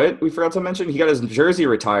 you know what? We forgot to mention he got his jersey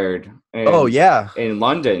retired. In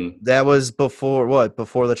London. That was before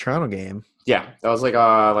the Toronto game. Yeah, that was like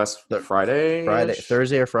last Friday.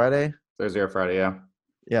 Thursday or Friday. Yeah.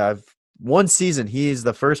 Yeah, one season. He's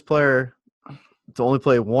the first player to only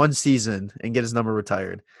play one season and get his number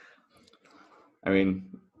retired. I mean,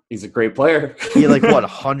 he's a great player. He had like what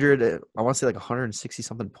 100? I want to say like 160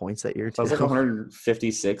 something points that year. It was like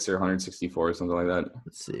 156 or 164 or something like that.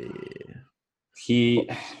 Let's see.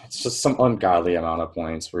 It's just some ungodly amount of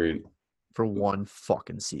points for one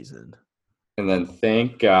fucking season. And then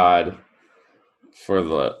thank God for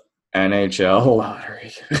the NHL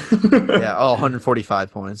lottery. Yeah,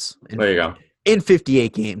 145 points. There you go. In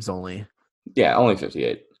 58 games only. Yeah, only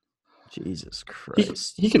 58. Jesus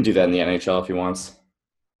Christ. He can do that in the NHL if he wants.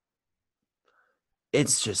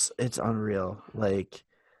 It's unreal. Like,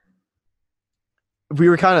 we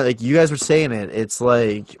were kind of like, you guys were saying it. It's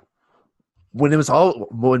like, when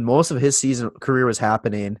most of his career was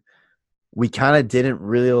happening, we kind of didn't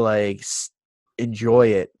really like enjoy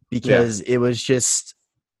it because it was just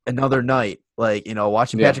another night. Like,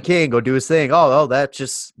 watching Patrick Kane go do his thing. Oh, that's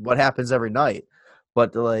just what happens every night.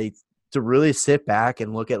 But to really sit back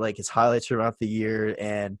and look at like his highlights throughout the year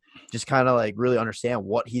and just kind of like really understand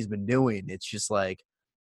what he's been doing, it's just like,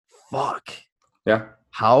 fuck. Yeah.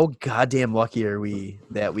 How goddamn lucky are we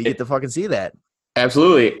that we get to fucking see that?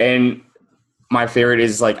 Absolutely. And my favorite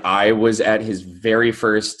is like I was at his very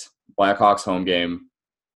first Blackhawks home game,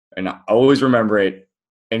 and I always remember it.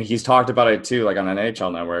 And he's talked about it too, like on the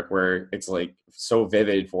NHL Network, where it's like so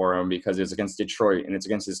vivid for him because it's against Detroit and it's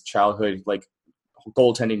against his childhood like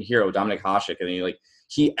goaltending hero Dominik Hasek, and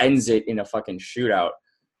he ends it in a fucking shootout.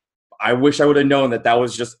 I wish I would have known that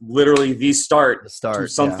was just literally the start to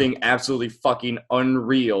something absolutely fucking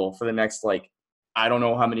unreal for the next like I don't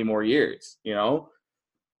know how many more years.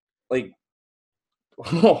 Like.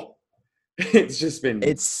 Oh, it's just been.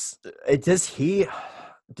 Does he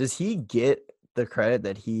get the credit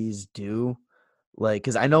that he's due? Like,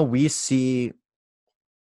 because I know we see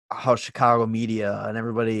how Chicago media and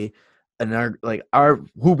everybody and our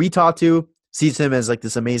who we talk to sees him as like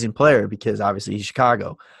this amazing player because obviously he's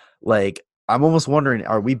Chicago. Like, I'm almost wondering,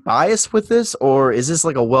 are we biased with this, or is this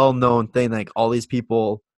like a well-known thing? Like all these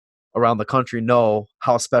people around the country know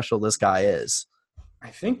how special this guy is. I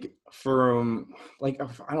think from like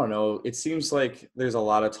I don't know, it seems like there's a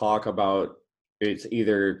lot of talk about it's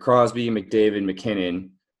either Crosby, McDavid, McKinnon,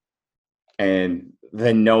 and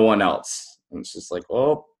then no one else. And it's just like,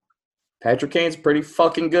 well, Patrick Kane's pretty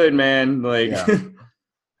fucking good, man. Like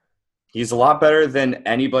he's a lot better than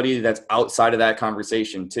anybody that's outside of that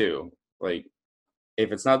conversation too. Like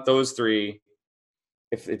if it's not those three,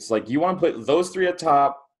 if it's like you want to put those three at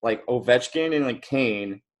top, like Ovechkin and like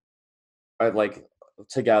Kane are like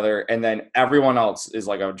together, and then everyone else is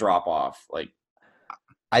like a drop off. Like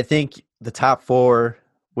I think the top four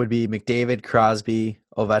would be McDavid, Crosby,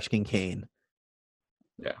 Ovechkin, Kane.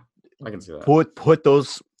 Yeah, I can see that. Put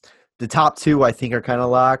those. The top two, I think, are kind of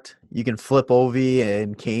locked. You can flip Ovi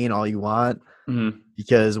and Kane all you want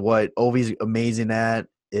because what Ovi's amazing at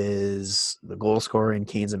is the goal scoring, and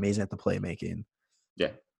Kane's amazing at the playmaking. Yeah.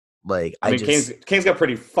 Like I mean, Kane's got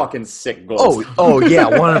pretty fucking sick goals. Oh yeah,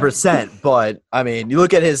 100%. But I mean, you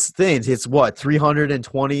look at his things. It's what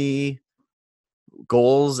 320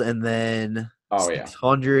 goals and then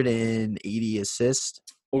 680 assists.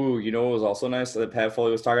 Ooh, you know what was also nice that Pat Foley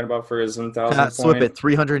was talking about for his 1,000 point? Slip it,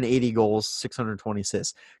 380 goals, 620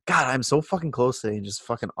 assists. God, I'm so fucking close today and just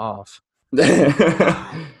fucking off. What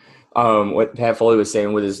Pat Foley was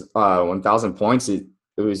saying with his 1,000 points, it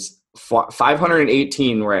was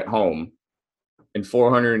 518 were at home and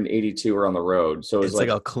 482 were on the road. So it's like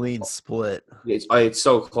a clean split. It's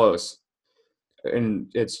so close.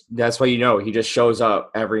 And that's why he just shows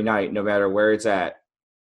up every night, no matter where it's at.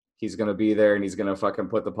 He's going to be there, and he's going to fucking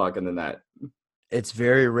put the puck in the net. It's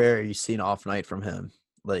very rare you see an off night from him.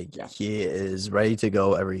 He is ready to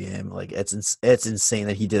go every game. Like, it's insane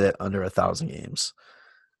that he did it under 1,000 games.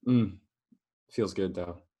 Feels good,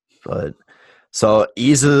 though. But so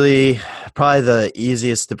easily, probably the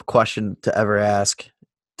easiest question to ever ask,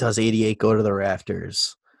 does 88 go to the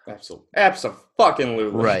rafters?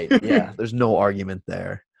 Absolutely. Right, yeah. There's no argument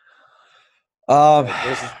there.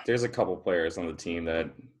 There's a couple players on the team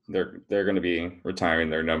that they're going to be retiring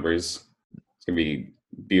their numbers. It's going to be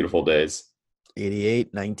beautiful days.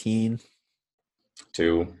 88, 19.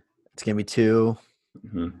 2. It's going to be 2.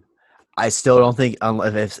 Mm-hmm. I still don't think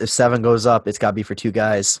if 7 goes up, it's got to be for 2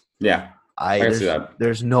 guys. Yeah, I can see that.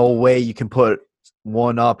 There's no way you can put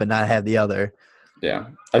one up and not have the other. Yeah,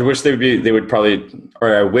 I wish I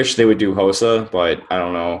wish they would do Hossa, but I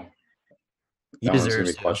don't know. He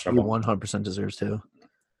deserves to. He 100% deserves to.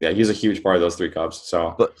 Yeah, he's a huge part of those 3 Cups.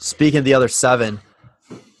 So, but speaking of the other 7,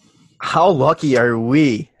 how lucky are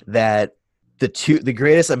we that the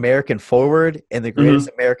greatest American forward and the greatest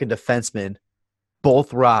American defenseman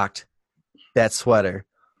both rocked that sweater?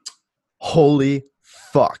 Holy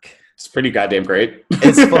fuck! It's pretty goddamn great.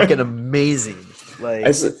 It's fucking amazing. Like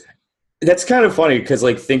that's kind of funny because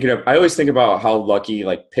I always think about how lucky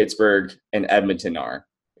Pittsburgh and Edmonton are.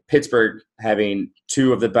 Pittsburgh having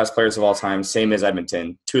 2 of the best players of all time, same as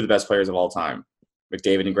Edmonton, 2 of the best players of all time,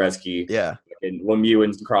 McDavid and Gretzky, and Lemieux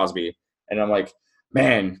and Crosby. And I'm like,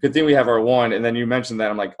 man, good thing we have our one. And then you mentioned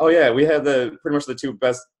that. I'm like, oh, yeah, we have pretty much the 2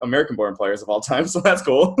 best American-born players of all time, so that's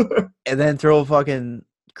cool. And then throw fucking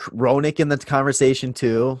Roenick in the conversation,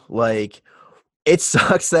 too. Like, it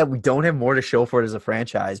sucks that we don't have more to show for it as a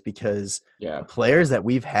franchise because the players that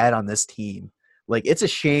we've had on this team, it's a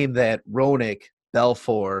shame that Roenick –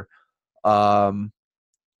 Belfour, Chelios,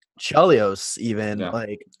 even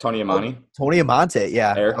Tony Amonte,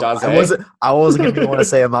 yeah. Eric Daze. I wasn't gonna want to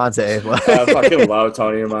say Amonte. But I fucking love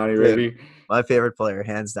Tony Amonte, baby. My favorite player,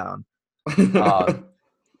 hands down. It's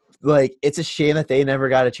a shame that they never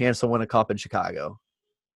got a chance to win a cup in Chicago.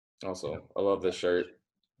 Also, I love this shirt.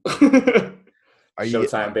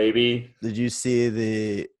 Showtime, baby. Did you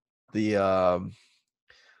see the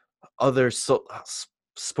other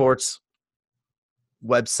sports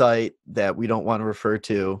website that we don't want to refer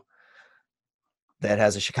to that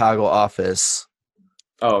has a Chicago office?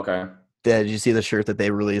 Oh, okay. Did you see the shirt that they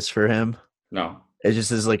released for him? No. It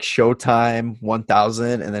just is Showtime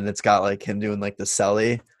 1000, and then it's got him doing the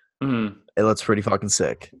celly. Mm-hmm. It looks pretty fucking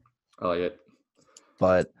sick. I like it.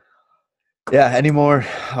 But yeah, any more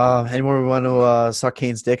we want to suck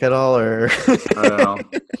Kane's dick at all, or I don't know.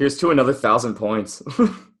 Here's to another 1,000 points.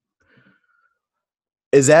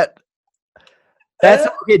 Is that? That's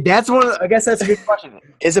okay. That's one. I guess that's a good question.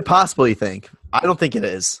 Is it possible? You think? I don't think it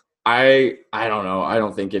is. I don't know. I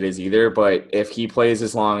don't think it is either. But if he plays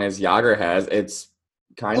as long as Jágr has, it's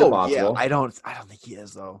kind of possible. Yeah. I don't think he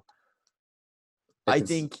is though. I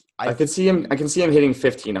can see him hitting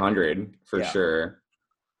 1,500 for sure.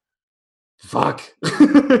 Fuck.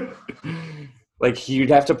 He'd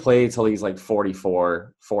have to play till he's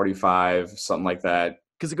 44, 45, something like that.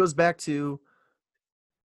 Because it goes back to.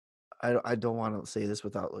 I don't want to say this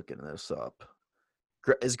without looking this up.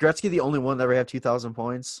 Is Gretzky the only one that ever had 2,000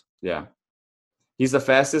 points? Yeah. He's the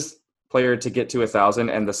fastest player to get to 1,000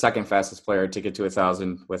 and the second fastest player to get to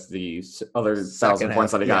 1,000 with the other 1,000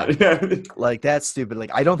 points that he got. That's stupid.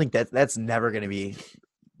 I don't think that's never going to be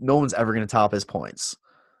 – no one's ever going to top his points.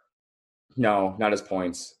 No, not his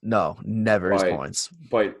points. No, never his points.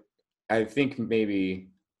 But I think maybe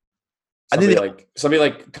somebody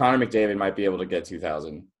like Connor McDavid might be able to get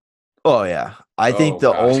 2,000. Oh yeah, I think Oh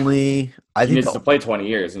the god, only I he think needs to play 20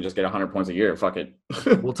 years and just get 100 points a year. Fuck it.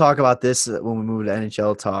 we'll talk about this when we move to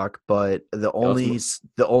NHL talk. But the Yeah, let's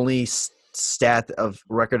only move. stat of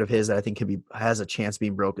record of his that I think has a chance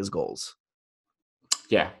being broke is goals.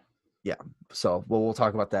 Yeah. Yeah. So we'll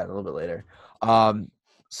talk about that a little bit later.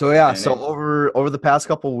 So yeah. And So it, over the past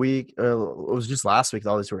couple weeks, it was just last week that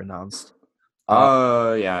all these were announced.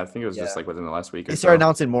 yeah, I think it was just Yeah. like within the last week They or started so.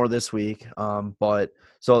 announcing more this week. But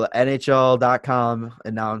so the NHL.com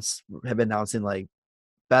have been announcing like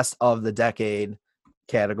best of the decade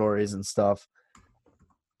categories and stuff.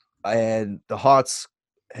 And the Hawks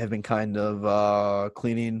have been kind of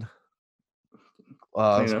cleaning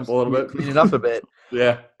Clean it up a little bit. cleaning up a bit.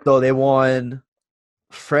 Yeah. So they won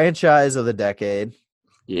franchise of the decade,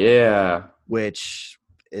 Yeah. which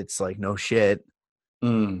it's like no shit.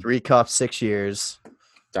 Mm, 3 cups, 6 years.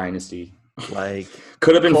 dynasty. Like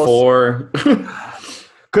Could have been close- 4.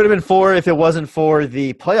 Could have been 4 if it wasn't for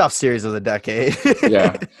the playoff series of the decade.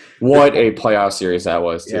 Yeah. What a playoff series that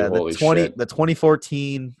was, too. Yeah, Holy shit. the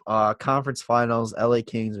 2014 conference finals, LA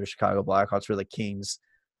Kings or Chicago Blackhawks for the Kings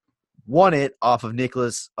won it off of Nick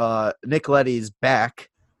Leddy's back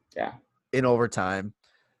Yeah. in overtime.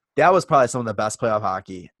 That was probably some of the best playoff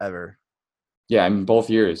hockey ever. Yeah, I mean, both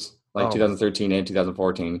years, like Oh. 2013 and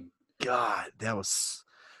 2014. God, that was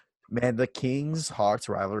the Kings Hawks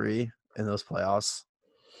rivalry in those playoffs,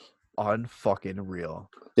 unfucking real.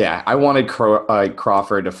 Yeah, I wanted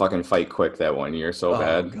Crawford to fucking fight quick that one year so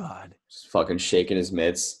bad. Oh God, Just fucking shaking his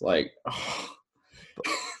mitts. Like,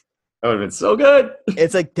 that would have been so good.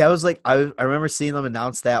 it's like that was like I remember seeing them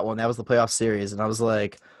announce that one. That was the playoff series, and I was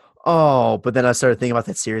like, oh. But then I started thinking about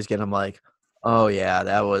that series again. I'm like, oh yeah,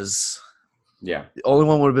 that was. Yeah. The only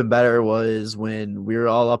one would have been better was when we were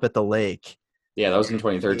all up at the lake. Yeah, that was in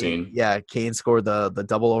 2013. Kane scored the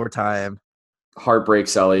double overtime. Heartbreak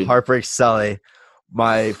Sully. Heartbreak Sully.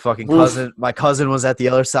 My fucking Oof. cousin was at the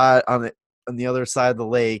other side on the other side of the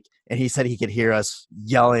lake, and he said he could hear us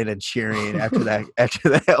yelling and cheering after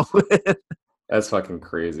that win. That's fucking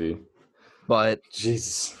crazy. But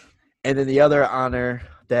Jesus. and then the other honor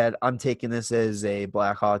that I'm taking this as a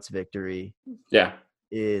Blackhawks victory Yeah.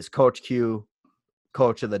 is Coach Q,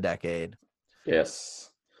 Coach of the Decade.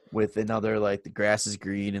 Yes. With another like the grass is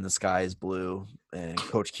green and the sky is blue, and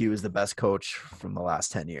Coach Q is the best coach from the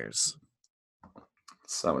last 10 years.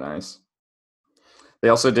 So nice. They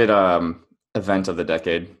also did event of the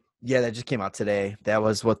decade. Yeah, that just came out today. That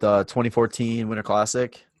was what the 2014 Winter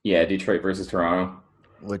Classic. Yeah, Detroit versus Toronto.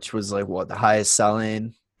 Which was like what the highest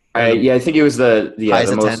selling. I think it was the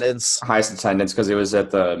highest most attendance. Highest attendance because it was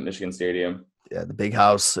at the Michigan Stadium. Yeah, the big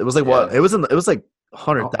house. It was like what? It was like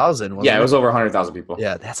 100,000. Yeah, it was over 100,000 people.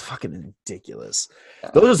 Yeah, that's fucking ridiculous.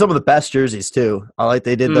 Yeah. Those are some of the best jerseys too. I like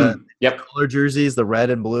they did the color jerseys, the red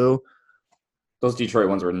and blue. Those Detroit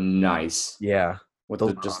ones were nice. Yeah, with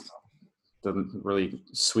the really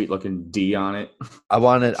sweet looking D on it. I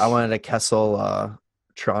wanted a Kessel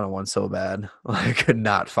Toronto one so bad. I could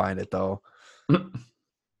not find it though.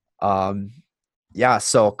 Yeah,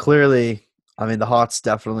 so clearly, I mean, the Hawks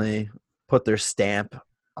definitely put their stamp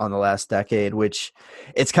on the last decade, which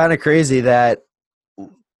it's kind of crazy that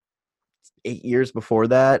 8 years before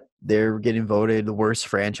that, they're getting voted the worst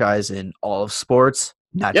franchise in all of sports,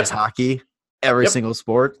 not just hockey, every single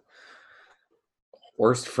sport.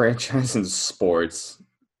 Worst franchise in sports.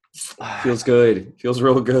 Feels good. Feels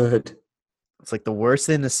real good. It's like the worst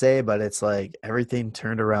thing to say, but it's like everything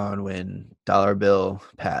turned around when Dollar Bill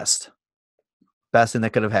passed. Best thing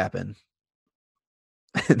that could have happened.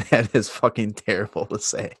 And that is fucking terrible to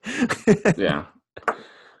say. Yeah. I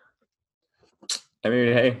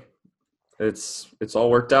mean, hey, it's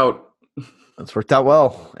all worked out. It's worked out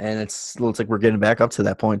well, and it looks like we're getting back up to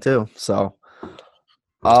that point too. So,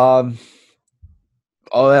 oh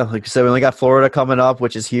yeah, like you said, we only got Florida coming up,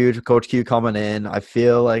 which is huge. Coach Q coming in. I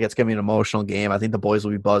feel like it's gonna be an emotional game. I think the boys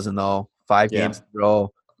will be buzzing though. 5 games in a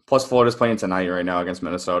row. Plus, Florida's playing tonight right now against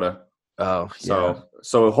Minnesota. Oh, so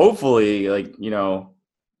hopefully,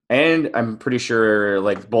 and I'm pretty sure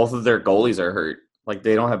like both of their goalies are hurt. Like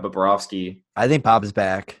they don't have Bobrovsky. I think Bob's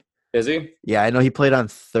back. Is he? Yeah, I know he played on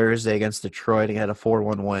Thursday against Detroit and had a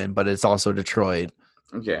 4-1 win, but it's also Detroit.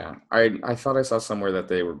 Yeah, I thought I saw somewhere that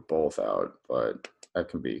they were both out, but I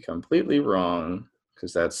can be completely wrong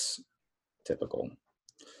because that's typical.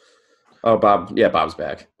 Oh, Bob. Yeah, Bob's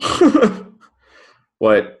back.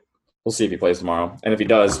 But we'll see if he plays tomorrow. And if he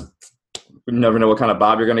does, we never know what kind of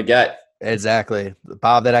Bob you're going to get. Exactly. The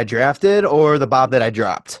Bob that I drafted or the Bob that I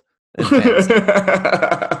dropped.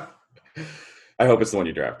 I hope it's the one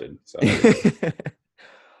you drafted. So.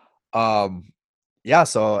 Yeah,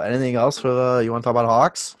 so anything else for you want to talk about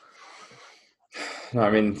Hawks? No,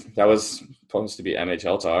 I mean, that was supposed to be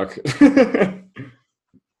NHL talk.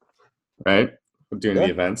 Right? Doing the Yeah.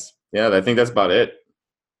 events. Yeah, I think that's about it.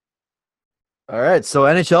 All right, so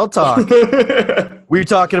NHL talk. We were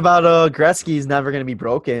talking about Gretzky's never going to be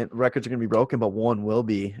broken. Records are going to be broken, but one will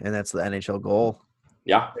be, and that's the NHL goal.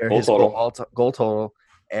 Yeah, Or goal his total. goal total.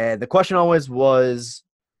 And the question always was,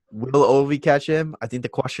 will Ovi catch him? I think the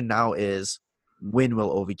question now is, when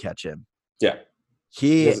will Ovi catch him? Yeah.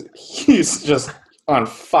 He He's just on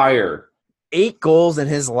fire. 8 goals in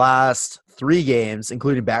his last 3 games,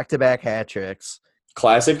 including back-to-back hat tricks.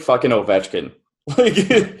 Classic fucking Ovechkin.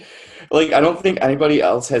 Like I don't think anybody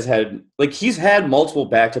else has had he's had multiple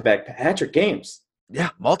back-to-back hat trick games. Yeah,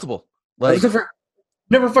 multiple. I've Like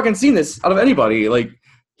never fucking seen this out of anybody. Like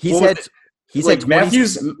he's what was had it? he's Like had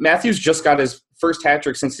 20, Matthews just got his first hat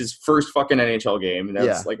trick since his first fucking NHL game, and that's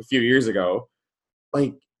Yeah. like a few years ago.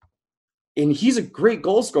 Like, and he's a great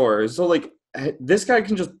goal scorer. So like this guy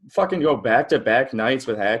can just fucking go back-to-back nights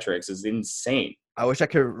with hat tricks is insane. I wish I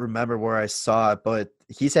could remember where I saw it, but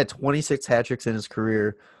he's had 26 hat tricks in his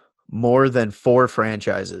career, more than 4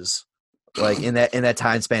 franchises, like in that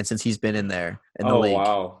time span since he's been in there in the league.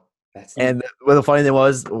 Wow. And what the funny thing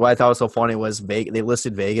was, what I thought was so funny was they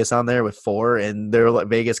listed Vegas on there with 4, and their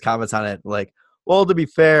Vegas comments on it like, well, to be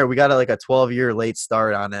fair, we got a 12-year late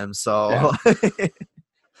start on him, so. Yeah.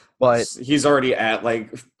 But he's already at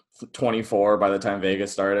 24 by the time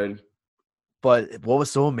Vegas started. But what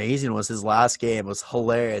was so amazing was his last game was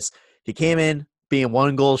hilarious. He came in being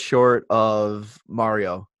 1 goal short of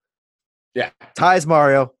Mario. Yeah. Ties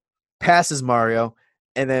Mario, passes Mario,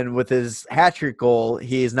 and then with his hat trick goal,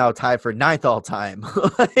 he is now tied for 9th all time.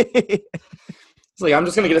 It's like, I'm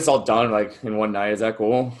just going to get this all done in one night. Is that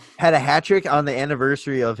cool? Had a hat trick on the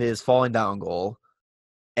anniversary of his falling down goal.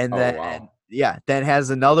 And then, wow. then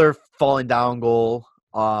has another falling down goal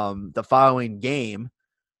the following game.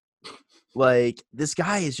 Like, this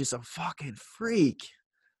guy is just a fucking freak.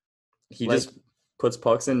 He just puts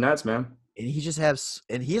pucks in nets, man. And he's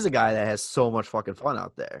a guy that has so much fucking fun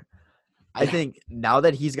out there. I think now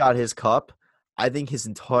that he's got his cup, I think his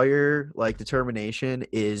entire determination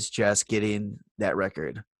is just getting that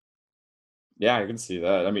record. Yeah, I can see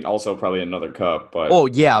that. I mean, also probably another cup, but oh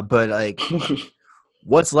yeah, but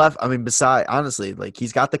what's left? I mean, besides honestly,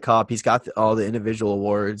 he's got the cup, he's got all the individual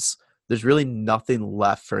awards. There's really nothing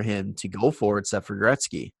left for him to go for except for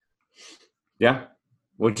Gretzky. Yeah,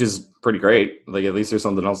 which is pretty great. At least there's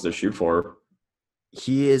something else to shoot for.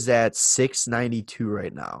 He is at 692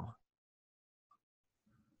 right now.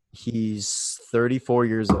 He's 34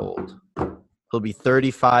 years old. He'll be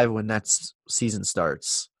 35 when next season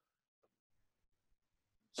starts.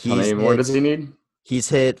 How many more does he need? He's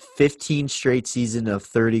hit 15 straight seasons of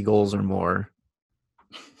 30 goals or more.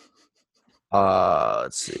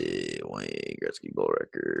 Let's see. Wayne Gretzky goal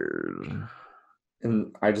record.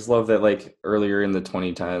 And I just love that, earlier in the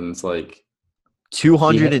 2010s,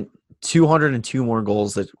 202 more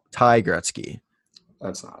goals that tie Gretzky.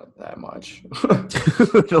 That's not that much.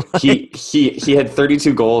 Dude, he had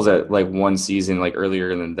 32 goals at one season earlier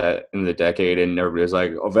in the decade, and everybody was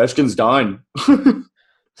like, Ovechkin's done.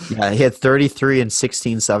 Yeah, he had 33 in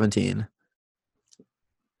 16-17.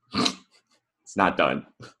 It's not done.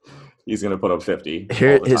 He's gonna put up 50.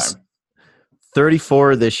 Here all the his time.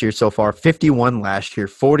 34 this year so far, 51 last year,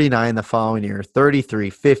 49 the following year, 33,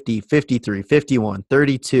 50, 53, 51,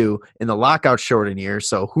 32 in the lockout shortened year.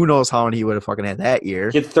 So who knows how many he would have fucking had that year.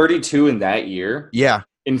 He had 32 in that year? Yeah.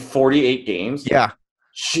 In 48 games? Yeah.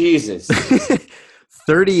 Jesus.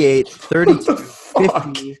 38, 32,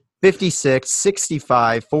 Fuck. 50, 56,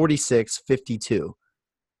 65, 46, 52.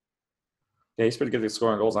 Yeah, he's pretty good at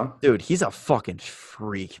scoring goals, huh? Dude, he's a fucking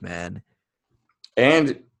freak, man.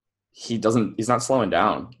 And he's not slowing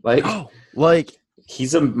down.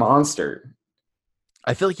 He's a monster.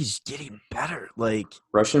 I feel like he's getting better.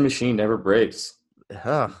 Russian machine never breaks.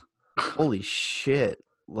 Holy shit.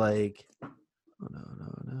 Oh, no,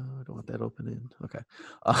 I don't want that opening. Okay.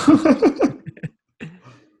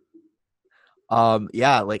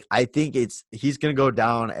 Yeah, I think he's gonna go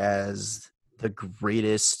down as the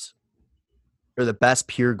greatest or the best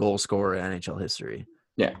pure goal scorer in NHL history.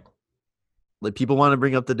 Yeah. People want to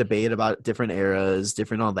bring up the debate about different eras,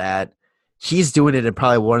 different all that. He's doing it in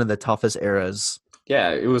probably one of the toughest eras.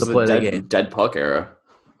 Yeah, it was the dead puck era.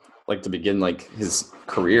 To begin his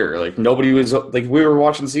career. Nobody was we were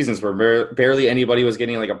watching seasons where barely anybody was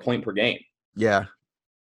getting a point per game. Yeah.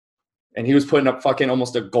 And he was putting up fucking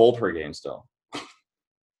almost a goal per game still.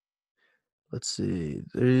 Let's see.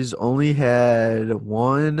 He's only had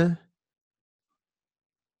one.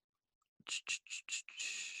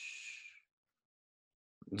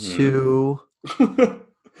 Mm-hmm. 2,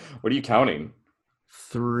 What are you counting?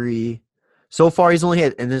 3. So far, he's only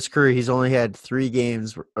had in his career. He's only had 3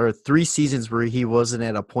 games or 3 seasons where he wasn't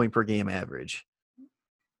at a point per game average.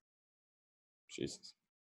 Jesus.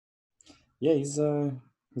 Yeah, he's a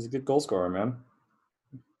good goal scorer, man.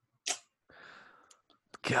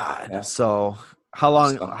 God. Yeah. So how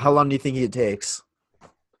long do you think it takes?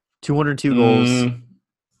 202 goals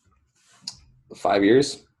 5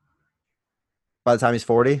 years. by the time he's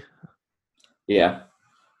 40. Yeah.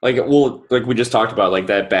 Like we just talked about, like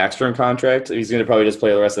that Backstrom contract. He's gonna probably just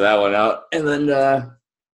play the rest of that one out, and then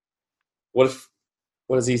what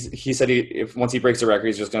is he said if once he breaks the record,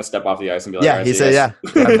 he's just gonna step off the ice and be like, Yeah, all right, he see said,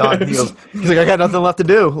 you guys. yeah, I'm done. He's like, I got nothing left to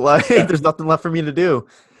do. Like, there's nothing left for me to do.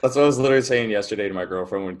 That's what I was literally saying yesterday to my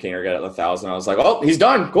girlfriend when Kaner got at 1,000. I was like, oh, he's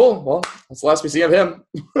done. Cool. Well, that's the last we see of him.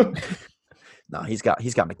 No, he's got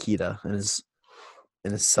Makita in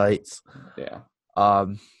his sights. Yeah.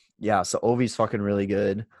 Yeah, so Ovi's fucking really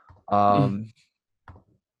good. Another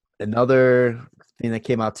thing that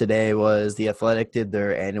came out today was The Athletic did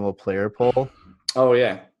their annual player poll. Oh,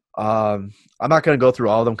 yeah. I'm not going to go through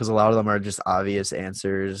all of them because a lot of them are just obvious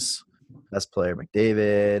answers. Best player,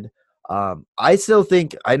 McDavid. I still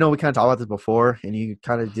think – I know we kind of talked about this before, and you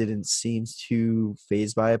kind of didn't seem too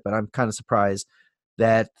fazed by it, but I'm kind of surprised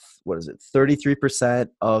that, 33%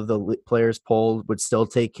 of the players polled would still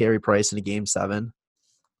take Carey Price in a Game 7.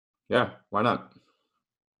 Yeah, why not?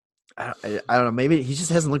 I don't know. Maybe he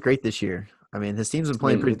just hasn't looked great this year. I mean, his team's been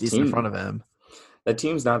playing pretty decent in front of him. That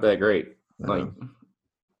team's not that great. Like,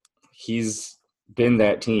 he's been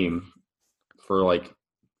that team for, like,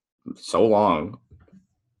 so long.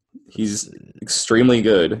 He's extremely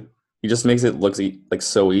good. He just makes it look like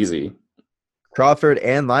so easy. Crawford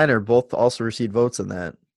and Liner both also received votes in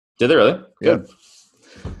that. Did they really? Good.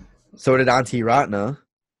 Yep. So did Antti Ratna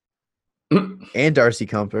and Darcy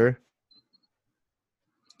Kumper.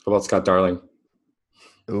 How about Scott Darling?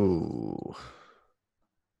 Ooh.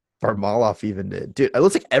 Varlamov even did. Dude, it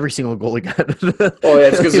looks like every single goalie got Oh, yeah,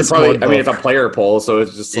 it's because it's probably – I mean, it's a player poll, so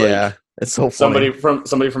it's just like – yeah, it's so funny.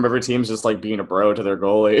 Somebody from every team's just like being a bro to their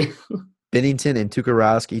goalie. Binnington and Tuukka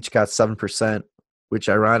Rask each got 7%, which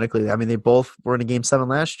ironically, I mean, they both were in a Game 7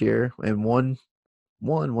 last year, and one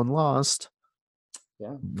lost. Yeah.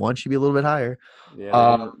 One should be a little bit higher.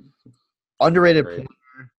 Yeah. Underrated player,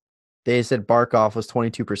 they said Barkov was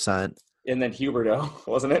 22%. And then Huberdeau,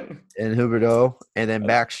 wasn't it? And Huberdeau, and then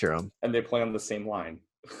Backstrom. And they play on the same line.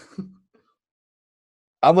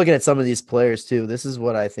 I'm looking at some of these players, too. This is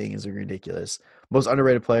what I think is ridiculous. Most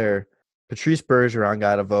underrated player, Patrice Bergeron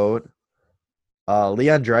got a vote.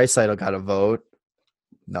 Leon Draisaitl got a vote.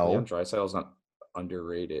 No. Leon Draisaitl's not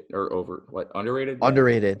underrated. Or over – what? Underrated?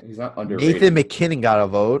 Underrated. Yeah, he's not underrated. Nathan McKinnon got a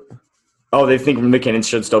vote. Oh, they think McKinnon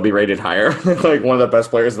should still be rated higher? Like one of the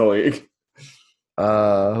best players in the league. Who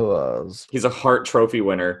else? He's a Hart Trophy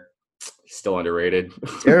winner. He's still underrated.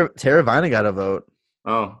 Terravina got a vote.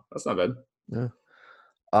 Oh, that's not bad.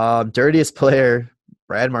 Yeah. Dirtiest player,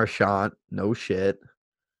 Brad Marchand. No shit.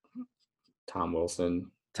 Tom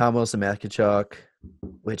Wilson, Matthew Tkachuk.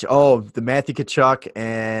 The Matthew Tkachuk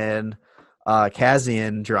and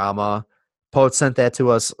Kazian drama. Poet sent that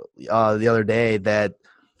to us the other day that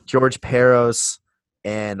George Peros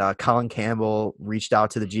and Colin Campbell reached out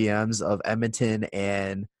to the GMs of Edmonton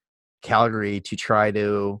and Calgary to try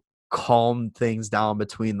to calm things down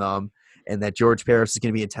between them, and that George Peros is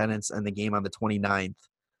going to be in attendance in the game on the 29th.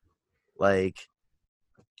 Like,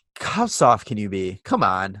 how soft can you be? Come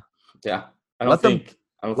on. Yeah. I don't think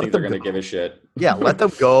they're going to give a shit. Yeah, let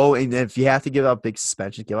them go, and if you have to give out big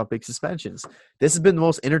suspensions, give out big suspensions. This has been the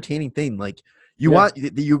most entertaining thing. Like, you want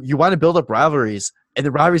to build up rivalries, and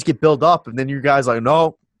the rivalries get built up, and then you guys like,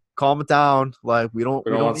 no, calm it down. Like, we don't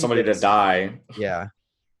want somebody to die. Yeah.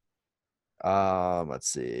 Let's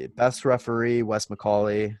see. Best referee, Wes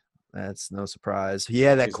McCauley. That's no surprise. He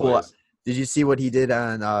had that cool. Did you see what he did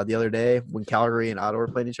on the other day when Calgary and Ottawa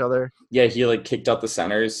played each other? Yeah, he like kicked out the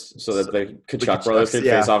centers so that the Tkachuk brothers could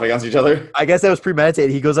face off against each other. I guess that was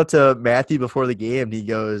premeditated. He goes up to Matthew before the game and he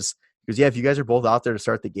goes, yeah, if you guys are both out there to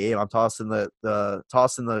start the game, I'm tossing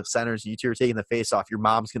the centers. You two are taking the face off. Your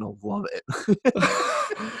mom's gonna love it.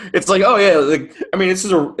 It's like, oh yeah, like I mean, this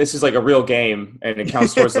is like a real game and it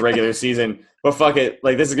counts towards the regular season. But fuck it,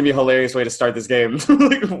 like this is gonna be a hilarious way to start this game.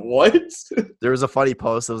 Like what? There was a funny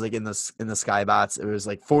post that was like in the Skybots. It was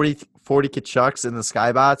like 40 Tkachuks in the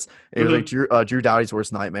Skybots. It was like Drew Doughty's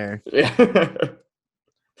worst nightmare. Yeah.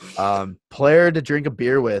 Player to drink a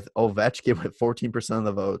beer with, Ovechkin with 14% of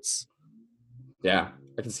the votes. Yeah,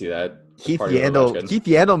 I can see that. Keith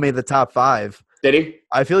Yandel made the top 5. Did he?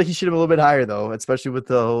 I feel like he should have been a little bit higher though, especially with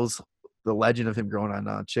those the legend of him growing on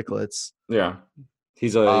chiclets. Yeah.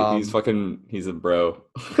 He's a bro.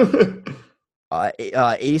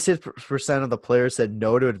 86% of the players said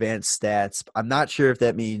no to advanced stats. I'm not sure if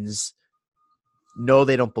that means no,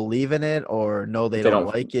 they don't believe in it, or no, they don't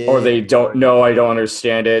like it, or they don't know. I don't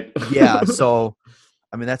understand it. Yeah, so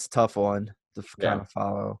I mean that's a tough one to kind Yeah. of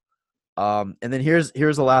follow. And then here's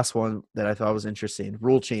the last one that I thought was interesting.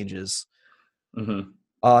 Rule changes.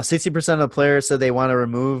 60% of the players said they want to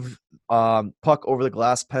remove puck over the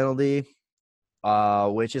glass penalty,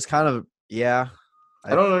 which is kind of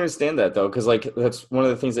I don't understand that though, because like that's one of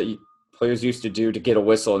the things that players used to do to get a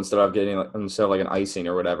whistle instead of like an icing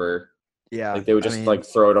or whatever. Yeah, like they would just like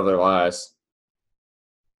throw it over their glass.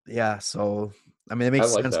 Yeah, so I mean it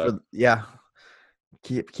makes sense that.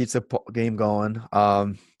 keeps the game going.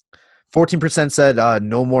 14% said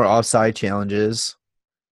no more offside challenges,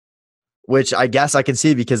 which I guess I can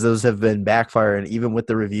see because those have been backfiring. Even with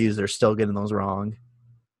the reviews, they're still getting those wrong.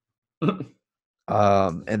 And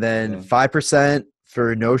then 5%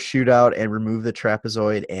 for no shootout and remove the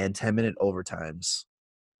trapezoid and 10-minute overtimes.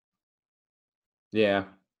 Yeah.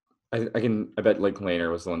 I bet Link Laner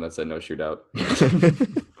was the one that said no shootout.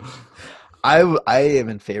 I am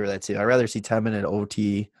in favor of that too. I'd rather see 10-minute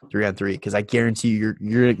OT 3-on-3 because I guarantee you're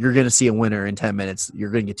going to see a winner in 10 minutes. You're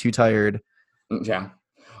going to get too tired. Yeah.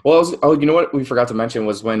 Well, you know what we forgot to mention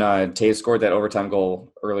was when Taves scored that overtime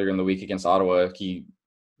goal earlier in the week against Ottawa.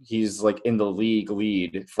 He's like in the league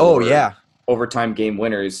lead for overtime game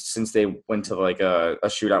winners since they went to like a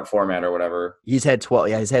shootout format or whatever. He's had 12.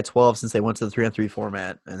 Yeah, he's had 12 since they went to the 3-on-3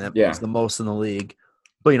 format, and that was the most in the league.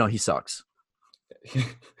 But he sucks.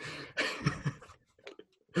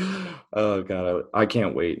 Oh god, I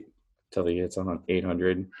can't wait till he gets on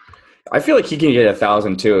 800. I feel like he can get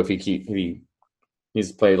 1,000 too if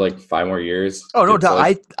he's played like 5 more years. Oh no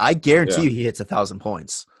doubt, I guarantee you he hits 1,000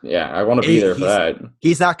 points. Yeah, I want to be there for that.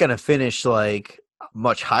 He's not going to finish like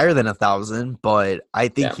much higher than 1,000, but I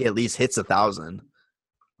think he at least hits 1,000.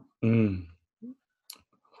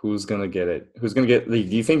 Who's gonna get it? Who's gonna get? Do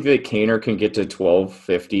you think that Kaner can get to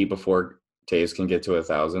 1,250 before Taves can get to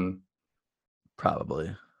 1,000?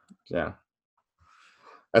 Probably. Yeah.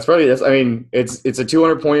 That's probably. I mean, it's a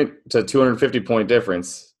 200 point to 250 point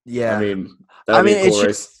difference. Yeah. I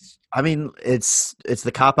mean, it's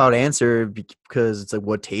the cop out answer because it's like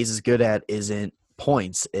what Taves is good at isn't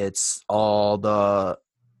points. It's all the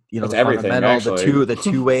it's the everything, fundamental, the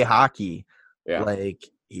two-way hockey. Yeah. Like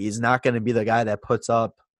he's not going to be the guy that puts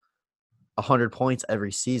up 100 points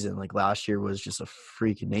every season. Like last year was just a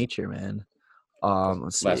freak of nature, man.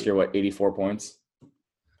 Let's see. Last year, what, 84 points?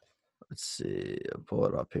 Let's see. I'll pull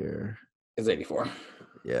it up here. It's 84.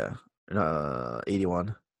 Yeah.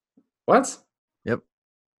 81. What? Yep.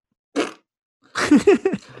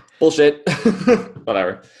 Bullshit.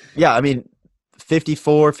 Whatever. Yeah, I mean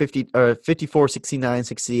 54, 69,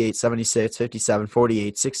 68, 76, 57,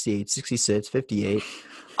 48, 68, 66, 58.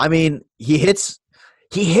 I mean, he's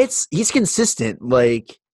consistent.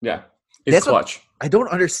 Like, yeah, it's clutch. I don't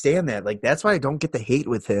understand that. Like, that's why I don't get the hate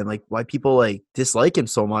with him. Like, why people like dislike him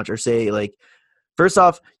so much or say like, first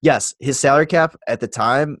off, yes, his salary cap at the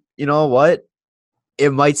time, you know what?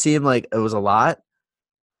 It might seem like it was a lot,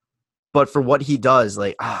 but for what he does,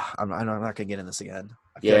 like, I'm not gonna get in this again.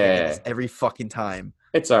 I feel like I get this every fucking time.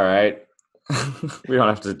 It's all right. We don't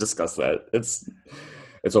have to discuss that. It's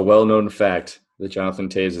a well-known fact that Jonathan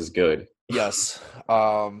Taves is good. Yes.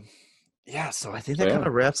 Yeah, so I think that kind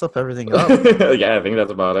of wraps up everything up. Yeah, I think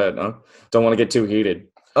that's about it. No? Don't want to get too heated.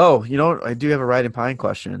 Oh, I do have a Ride and Pine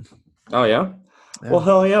question. Oh, yeah? Well,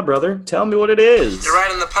 hell yeah, brother. Tell me what it is. You're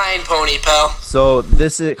riding the pine pony, pal. So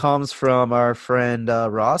it comes from our friend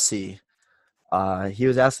Rossi. He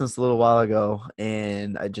was asking us a little while ago,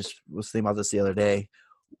 and I just was thinking about this the other day.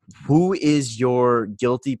 Who is your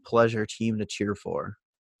guilty pleasure team to cheer for?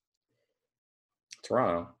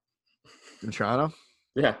 Toronto. In Toronto?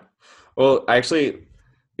 Yeah. Well, actually,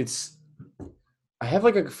 I have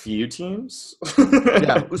like a few teams.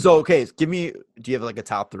 Yeah. So, okay, do you have like a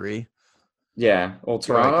top 3? Yeah. Well,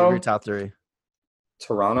 Toronto. Give your top 3.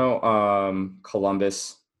 Toronto,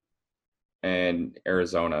 Columbus, and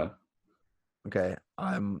Arizona. Okay.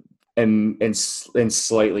 And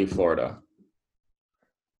slightly Florida.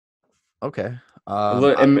 Okay.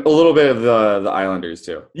 And a little bit of the Islanders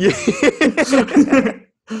too. Yeah.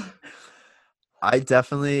 I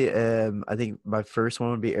definitely I think my first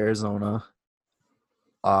one would be Arizona.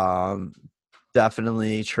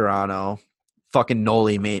 Definitely Toronto. Fucking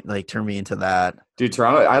Noli turned me into that. Dude,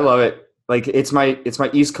 Toronto, I love it. Like it's my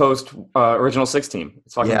East Coast original 6 team.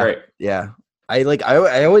 It's fucking great. Yeah.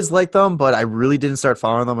 I always liked them, but I really didn't start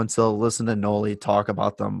following them until listening to Noli talk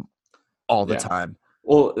about them all the time.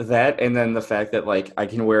 Well, that and then the fact that like I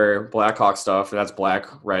can wear Blackhawk stuff and that's black,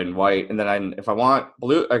 red, and white, and then if I want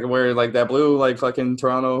blue, I can wear like that blue like fucking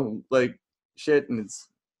Toronto like shit, and it's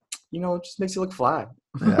it just makes you look fly.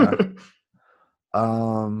 Yeah.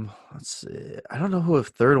 Let's see. I don't know who a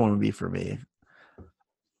third one would be for me.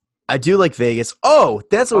 I do like Vegas. Oh,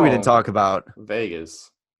 that's what we didn't talk about. Vegas.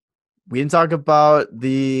 We didn't talk about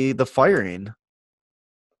the firing.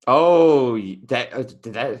 Oh, did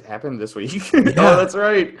that happen this week? Yeah. Oh, that's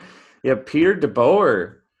right. Yeah, Peter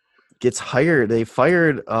DeBoer gets hired. They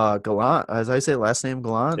fired Gallant. As I say, last name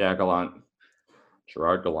Gallant. Yeah, Gallant.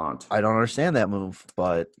 Gerard Gallant. I don't understand that move,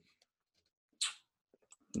 but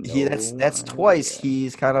that's twice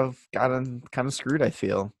he's kind of gotten screwed. I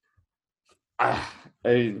feel. I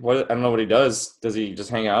don't know what he does. Does he just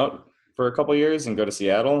hang out for a couple years and go to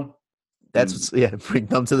Seattle? Bring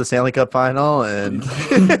them to the Stanley Cup final, and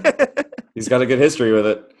he's got a good history with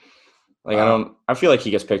it. Like I feel like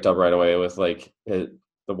he gets picked up right away with like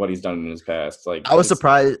what he's done in his past. Like I was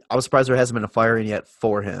surprised there hasn't been a firing yet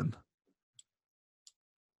for him.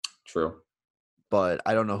 True. But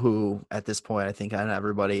I don't know who at this point. I think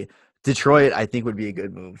everybody. Detroit, I think, would be a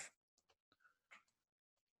good move.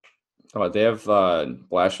 Oh, they have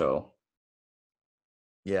Blashill.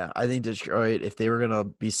 Yeah, I think Detroit, if they were gonna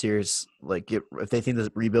be serious, like if they think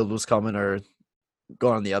the rebuild was coming or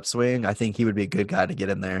going on the upswing, I think he would be a good guy to get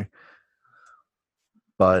in there.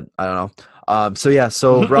 But I don't know.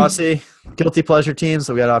 So Rossi, guilty pleasure teams.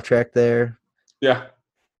 So we got off track there. Yeah.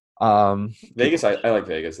 Vegas, I like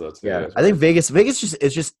Vegas though. Yeah, I think Vegas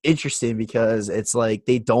is just interesting because it's like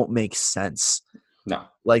they don't make sense. No,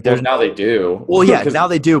 like now they do. Well, yeah, now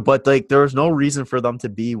they do, but like there's no reason for them to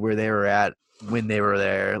be where they were at when they were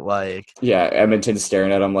there. Like, yeah, Edmonton's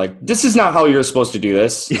staring at them like, this is not how you're supposed to do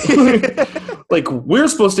this. Like, we're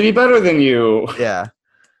supposed to be better than you. Yeah.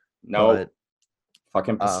 No,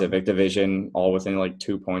 fucking Pacific Division, all within like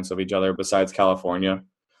 2 points of each other. Besides California,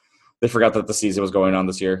 they forgot that the season was going on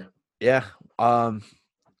this year. Yeah. Now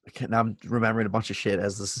I'm remembering a bunch of shit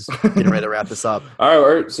as this is getting ready to wrap this up. All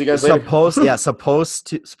right. See you guys later.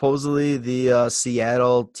 Supposedly the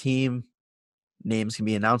Seattle team names can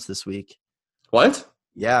be announced this week. What?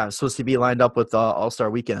 Yeah, it's supposed to be lined up with All-Star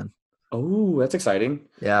Weekend. Oh, that's exciting.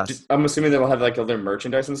 Yeah. I'm assuming they'll have like other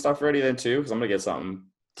merchandise and stuff ready then too, because I'm gonna get something.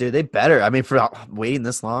 Dude, they better. I mean, for waiting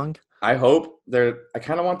this long. I hope I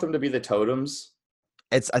kind of want them to be the Totems.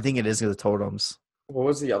 I think it is the Totems. What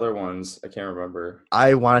was the other ones? I can't remember.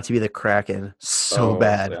 I want it to be the Kraken so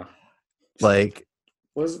bad. Yeah. Like,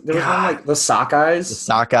 there was one like the Sockeyes?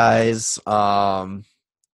 The Sockeyes.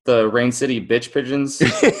 The Rain City Bitch Pigeons.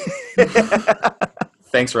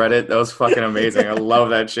 Thanks, Reddit. That was fucking amazing. I love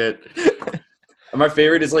that shit. And my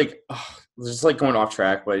favorite is like, just like going off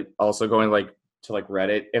track, but also going like to like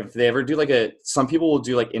Reddit. If they ever do like some people will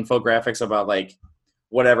do like infographics about like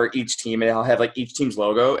whatever each team, and I'll have like each team's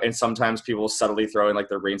logo, and sometimes people subtly throw in like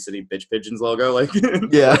the Rain City Bitch Pigeons logo, like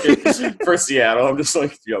yeah, for Seattle. I'm just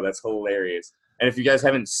like, that's hilarious. And if you guys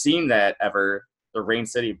haven't seen that ever, the Rain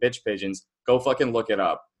City Bitch Pigeons, go fucking look it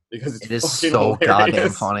up because it is so hilarious. goddamn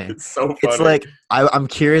funny. It's so funny. It's like I'm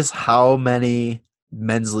curious how many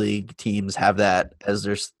men's league teams have that as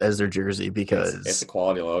their jersey because it's a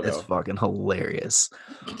quality logo. It's fucking hilarious.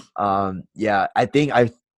 Yeah, I think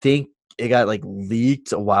it got like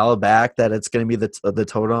leaked a while back that it's going to be the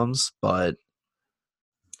Totems, but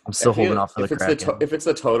I'm still holding off for the Kraken. If it's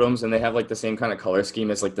the Totems and they have like the same kind of color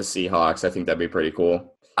scheme as like the Seahawks, I think that'd be pretty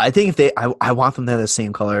cool. I think I want them to have the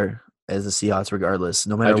same color as the Seahawks, regardless.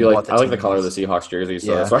 No matter what. I like the color of the Seahawks jersey,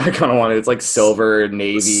 so that's why I kind of want it. It's like silver,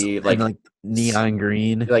 navy, like neon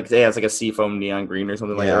green. Like it's like a seafoam neon green or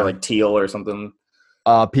something or like teal or something.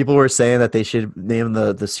 People were saying that they should name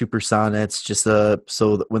the Supersonics just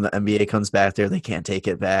so when the NBA comes back there, they can't take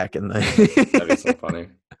it back. And that'd be so funny.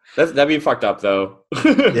 That'd be fucked up though.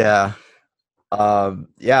 Yeah.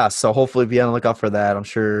 So hopefully be on the lookout for that. I'm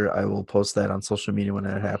sure I will post that on social media when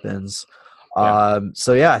that happens. Yeah.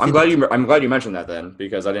 I'm glad you mentioned that then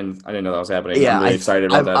because I didn't know that was happening. Yeah, I'm really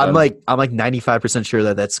excited about that. I'm like 95% sure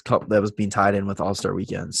that was being tied in with All-Star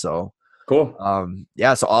Weekend. So cool.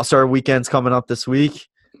 So All-Star Weekend's coming up this week.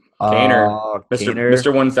 Kaner,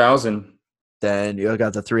 Mr. 1000. Then you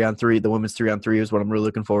got the 3-on-3. The women's 3-on-3 is what I'm really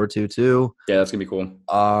looking forward to too. Yeah, that's gonna be cool.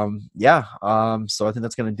 So I think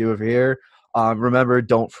that's gonna do it here. Remember,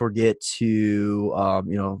 don't forget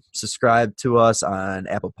to subscribe to us on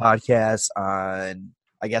Apple Podcasts. I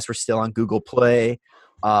guess we're still on Google Play.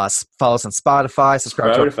 Follow us on Spotify.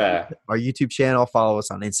 Subscribe to our YouTube channel. Follow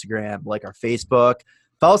us on Instagram. Like our Facebook.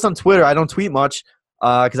 Follow us on Twitter. I don't tweet much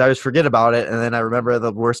because I always forget about it, and then I remember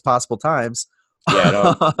the worst possible times. Yeah,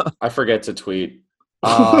 no, I forget to tweet.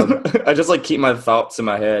 I just like keep my thoughts in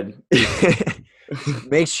my head.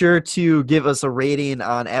 Make sure to give us a rating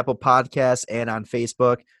on Apple Podcasts and on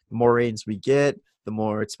Facebook. The more ratings we get, the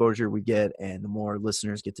more exposure we get, and the more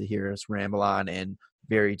listeners get to hear us ramble on and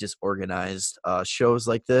very disorganized shows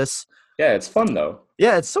like this. Yeah, it's fun though.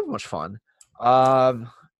 Yeah, it's so much fun.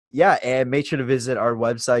 Yeah, and make sure to visit our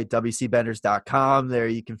website, WCBenders.com. There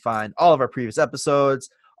you can find all of our previous episodes.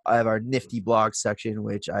 I have our nifty blog section,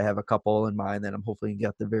 which I have a couple in mind that I'm hopefully going to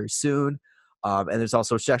get there very soon. And there's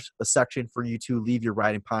also a section for you to leave your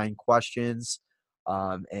Riding Pine questions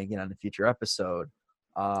and get on a future episode.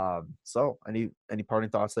 So any parting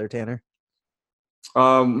thoughts there, Tanner?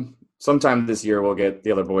 Sometime this year we'll get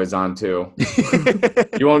the other boys on too.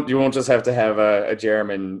 You won't just have to have a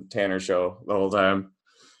Jeremy and Tanner show the whole time.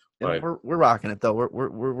 Yeah, we're rocking it though.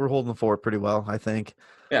 We're holding the fort pretty well, I think.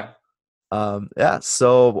 Yeah.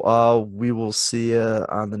 So we will see you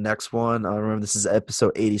on the next one. Remember, this is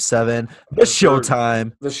episode 87. The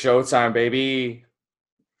Showtime. The Showtime, baby.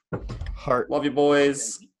 Heart. Love you,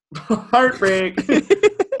 boys. Heartbreak.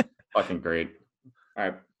 Fucking great. All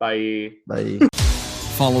right. Bye. Bye.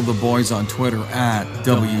 Follow the boys on Twitter at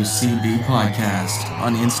WCBPodcast,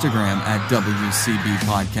 on Instagram at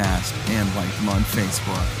WCBPodcast, and like them on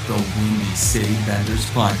Facebook, the Windy City Benders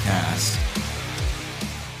Podcast.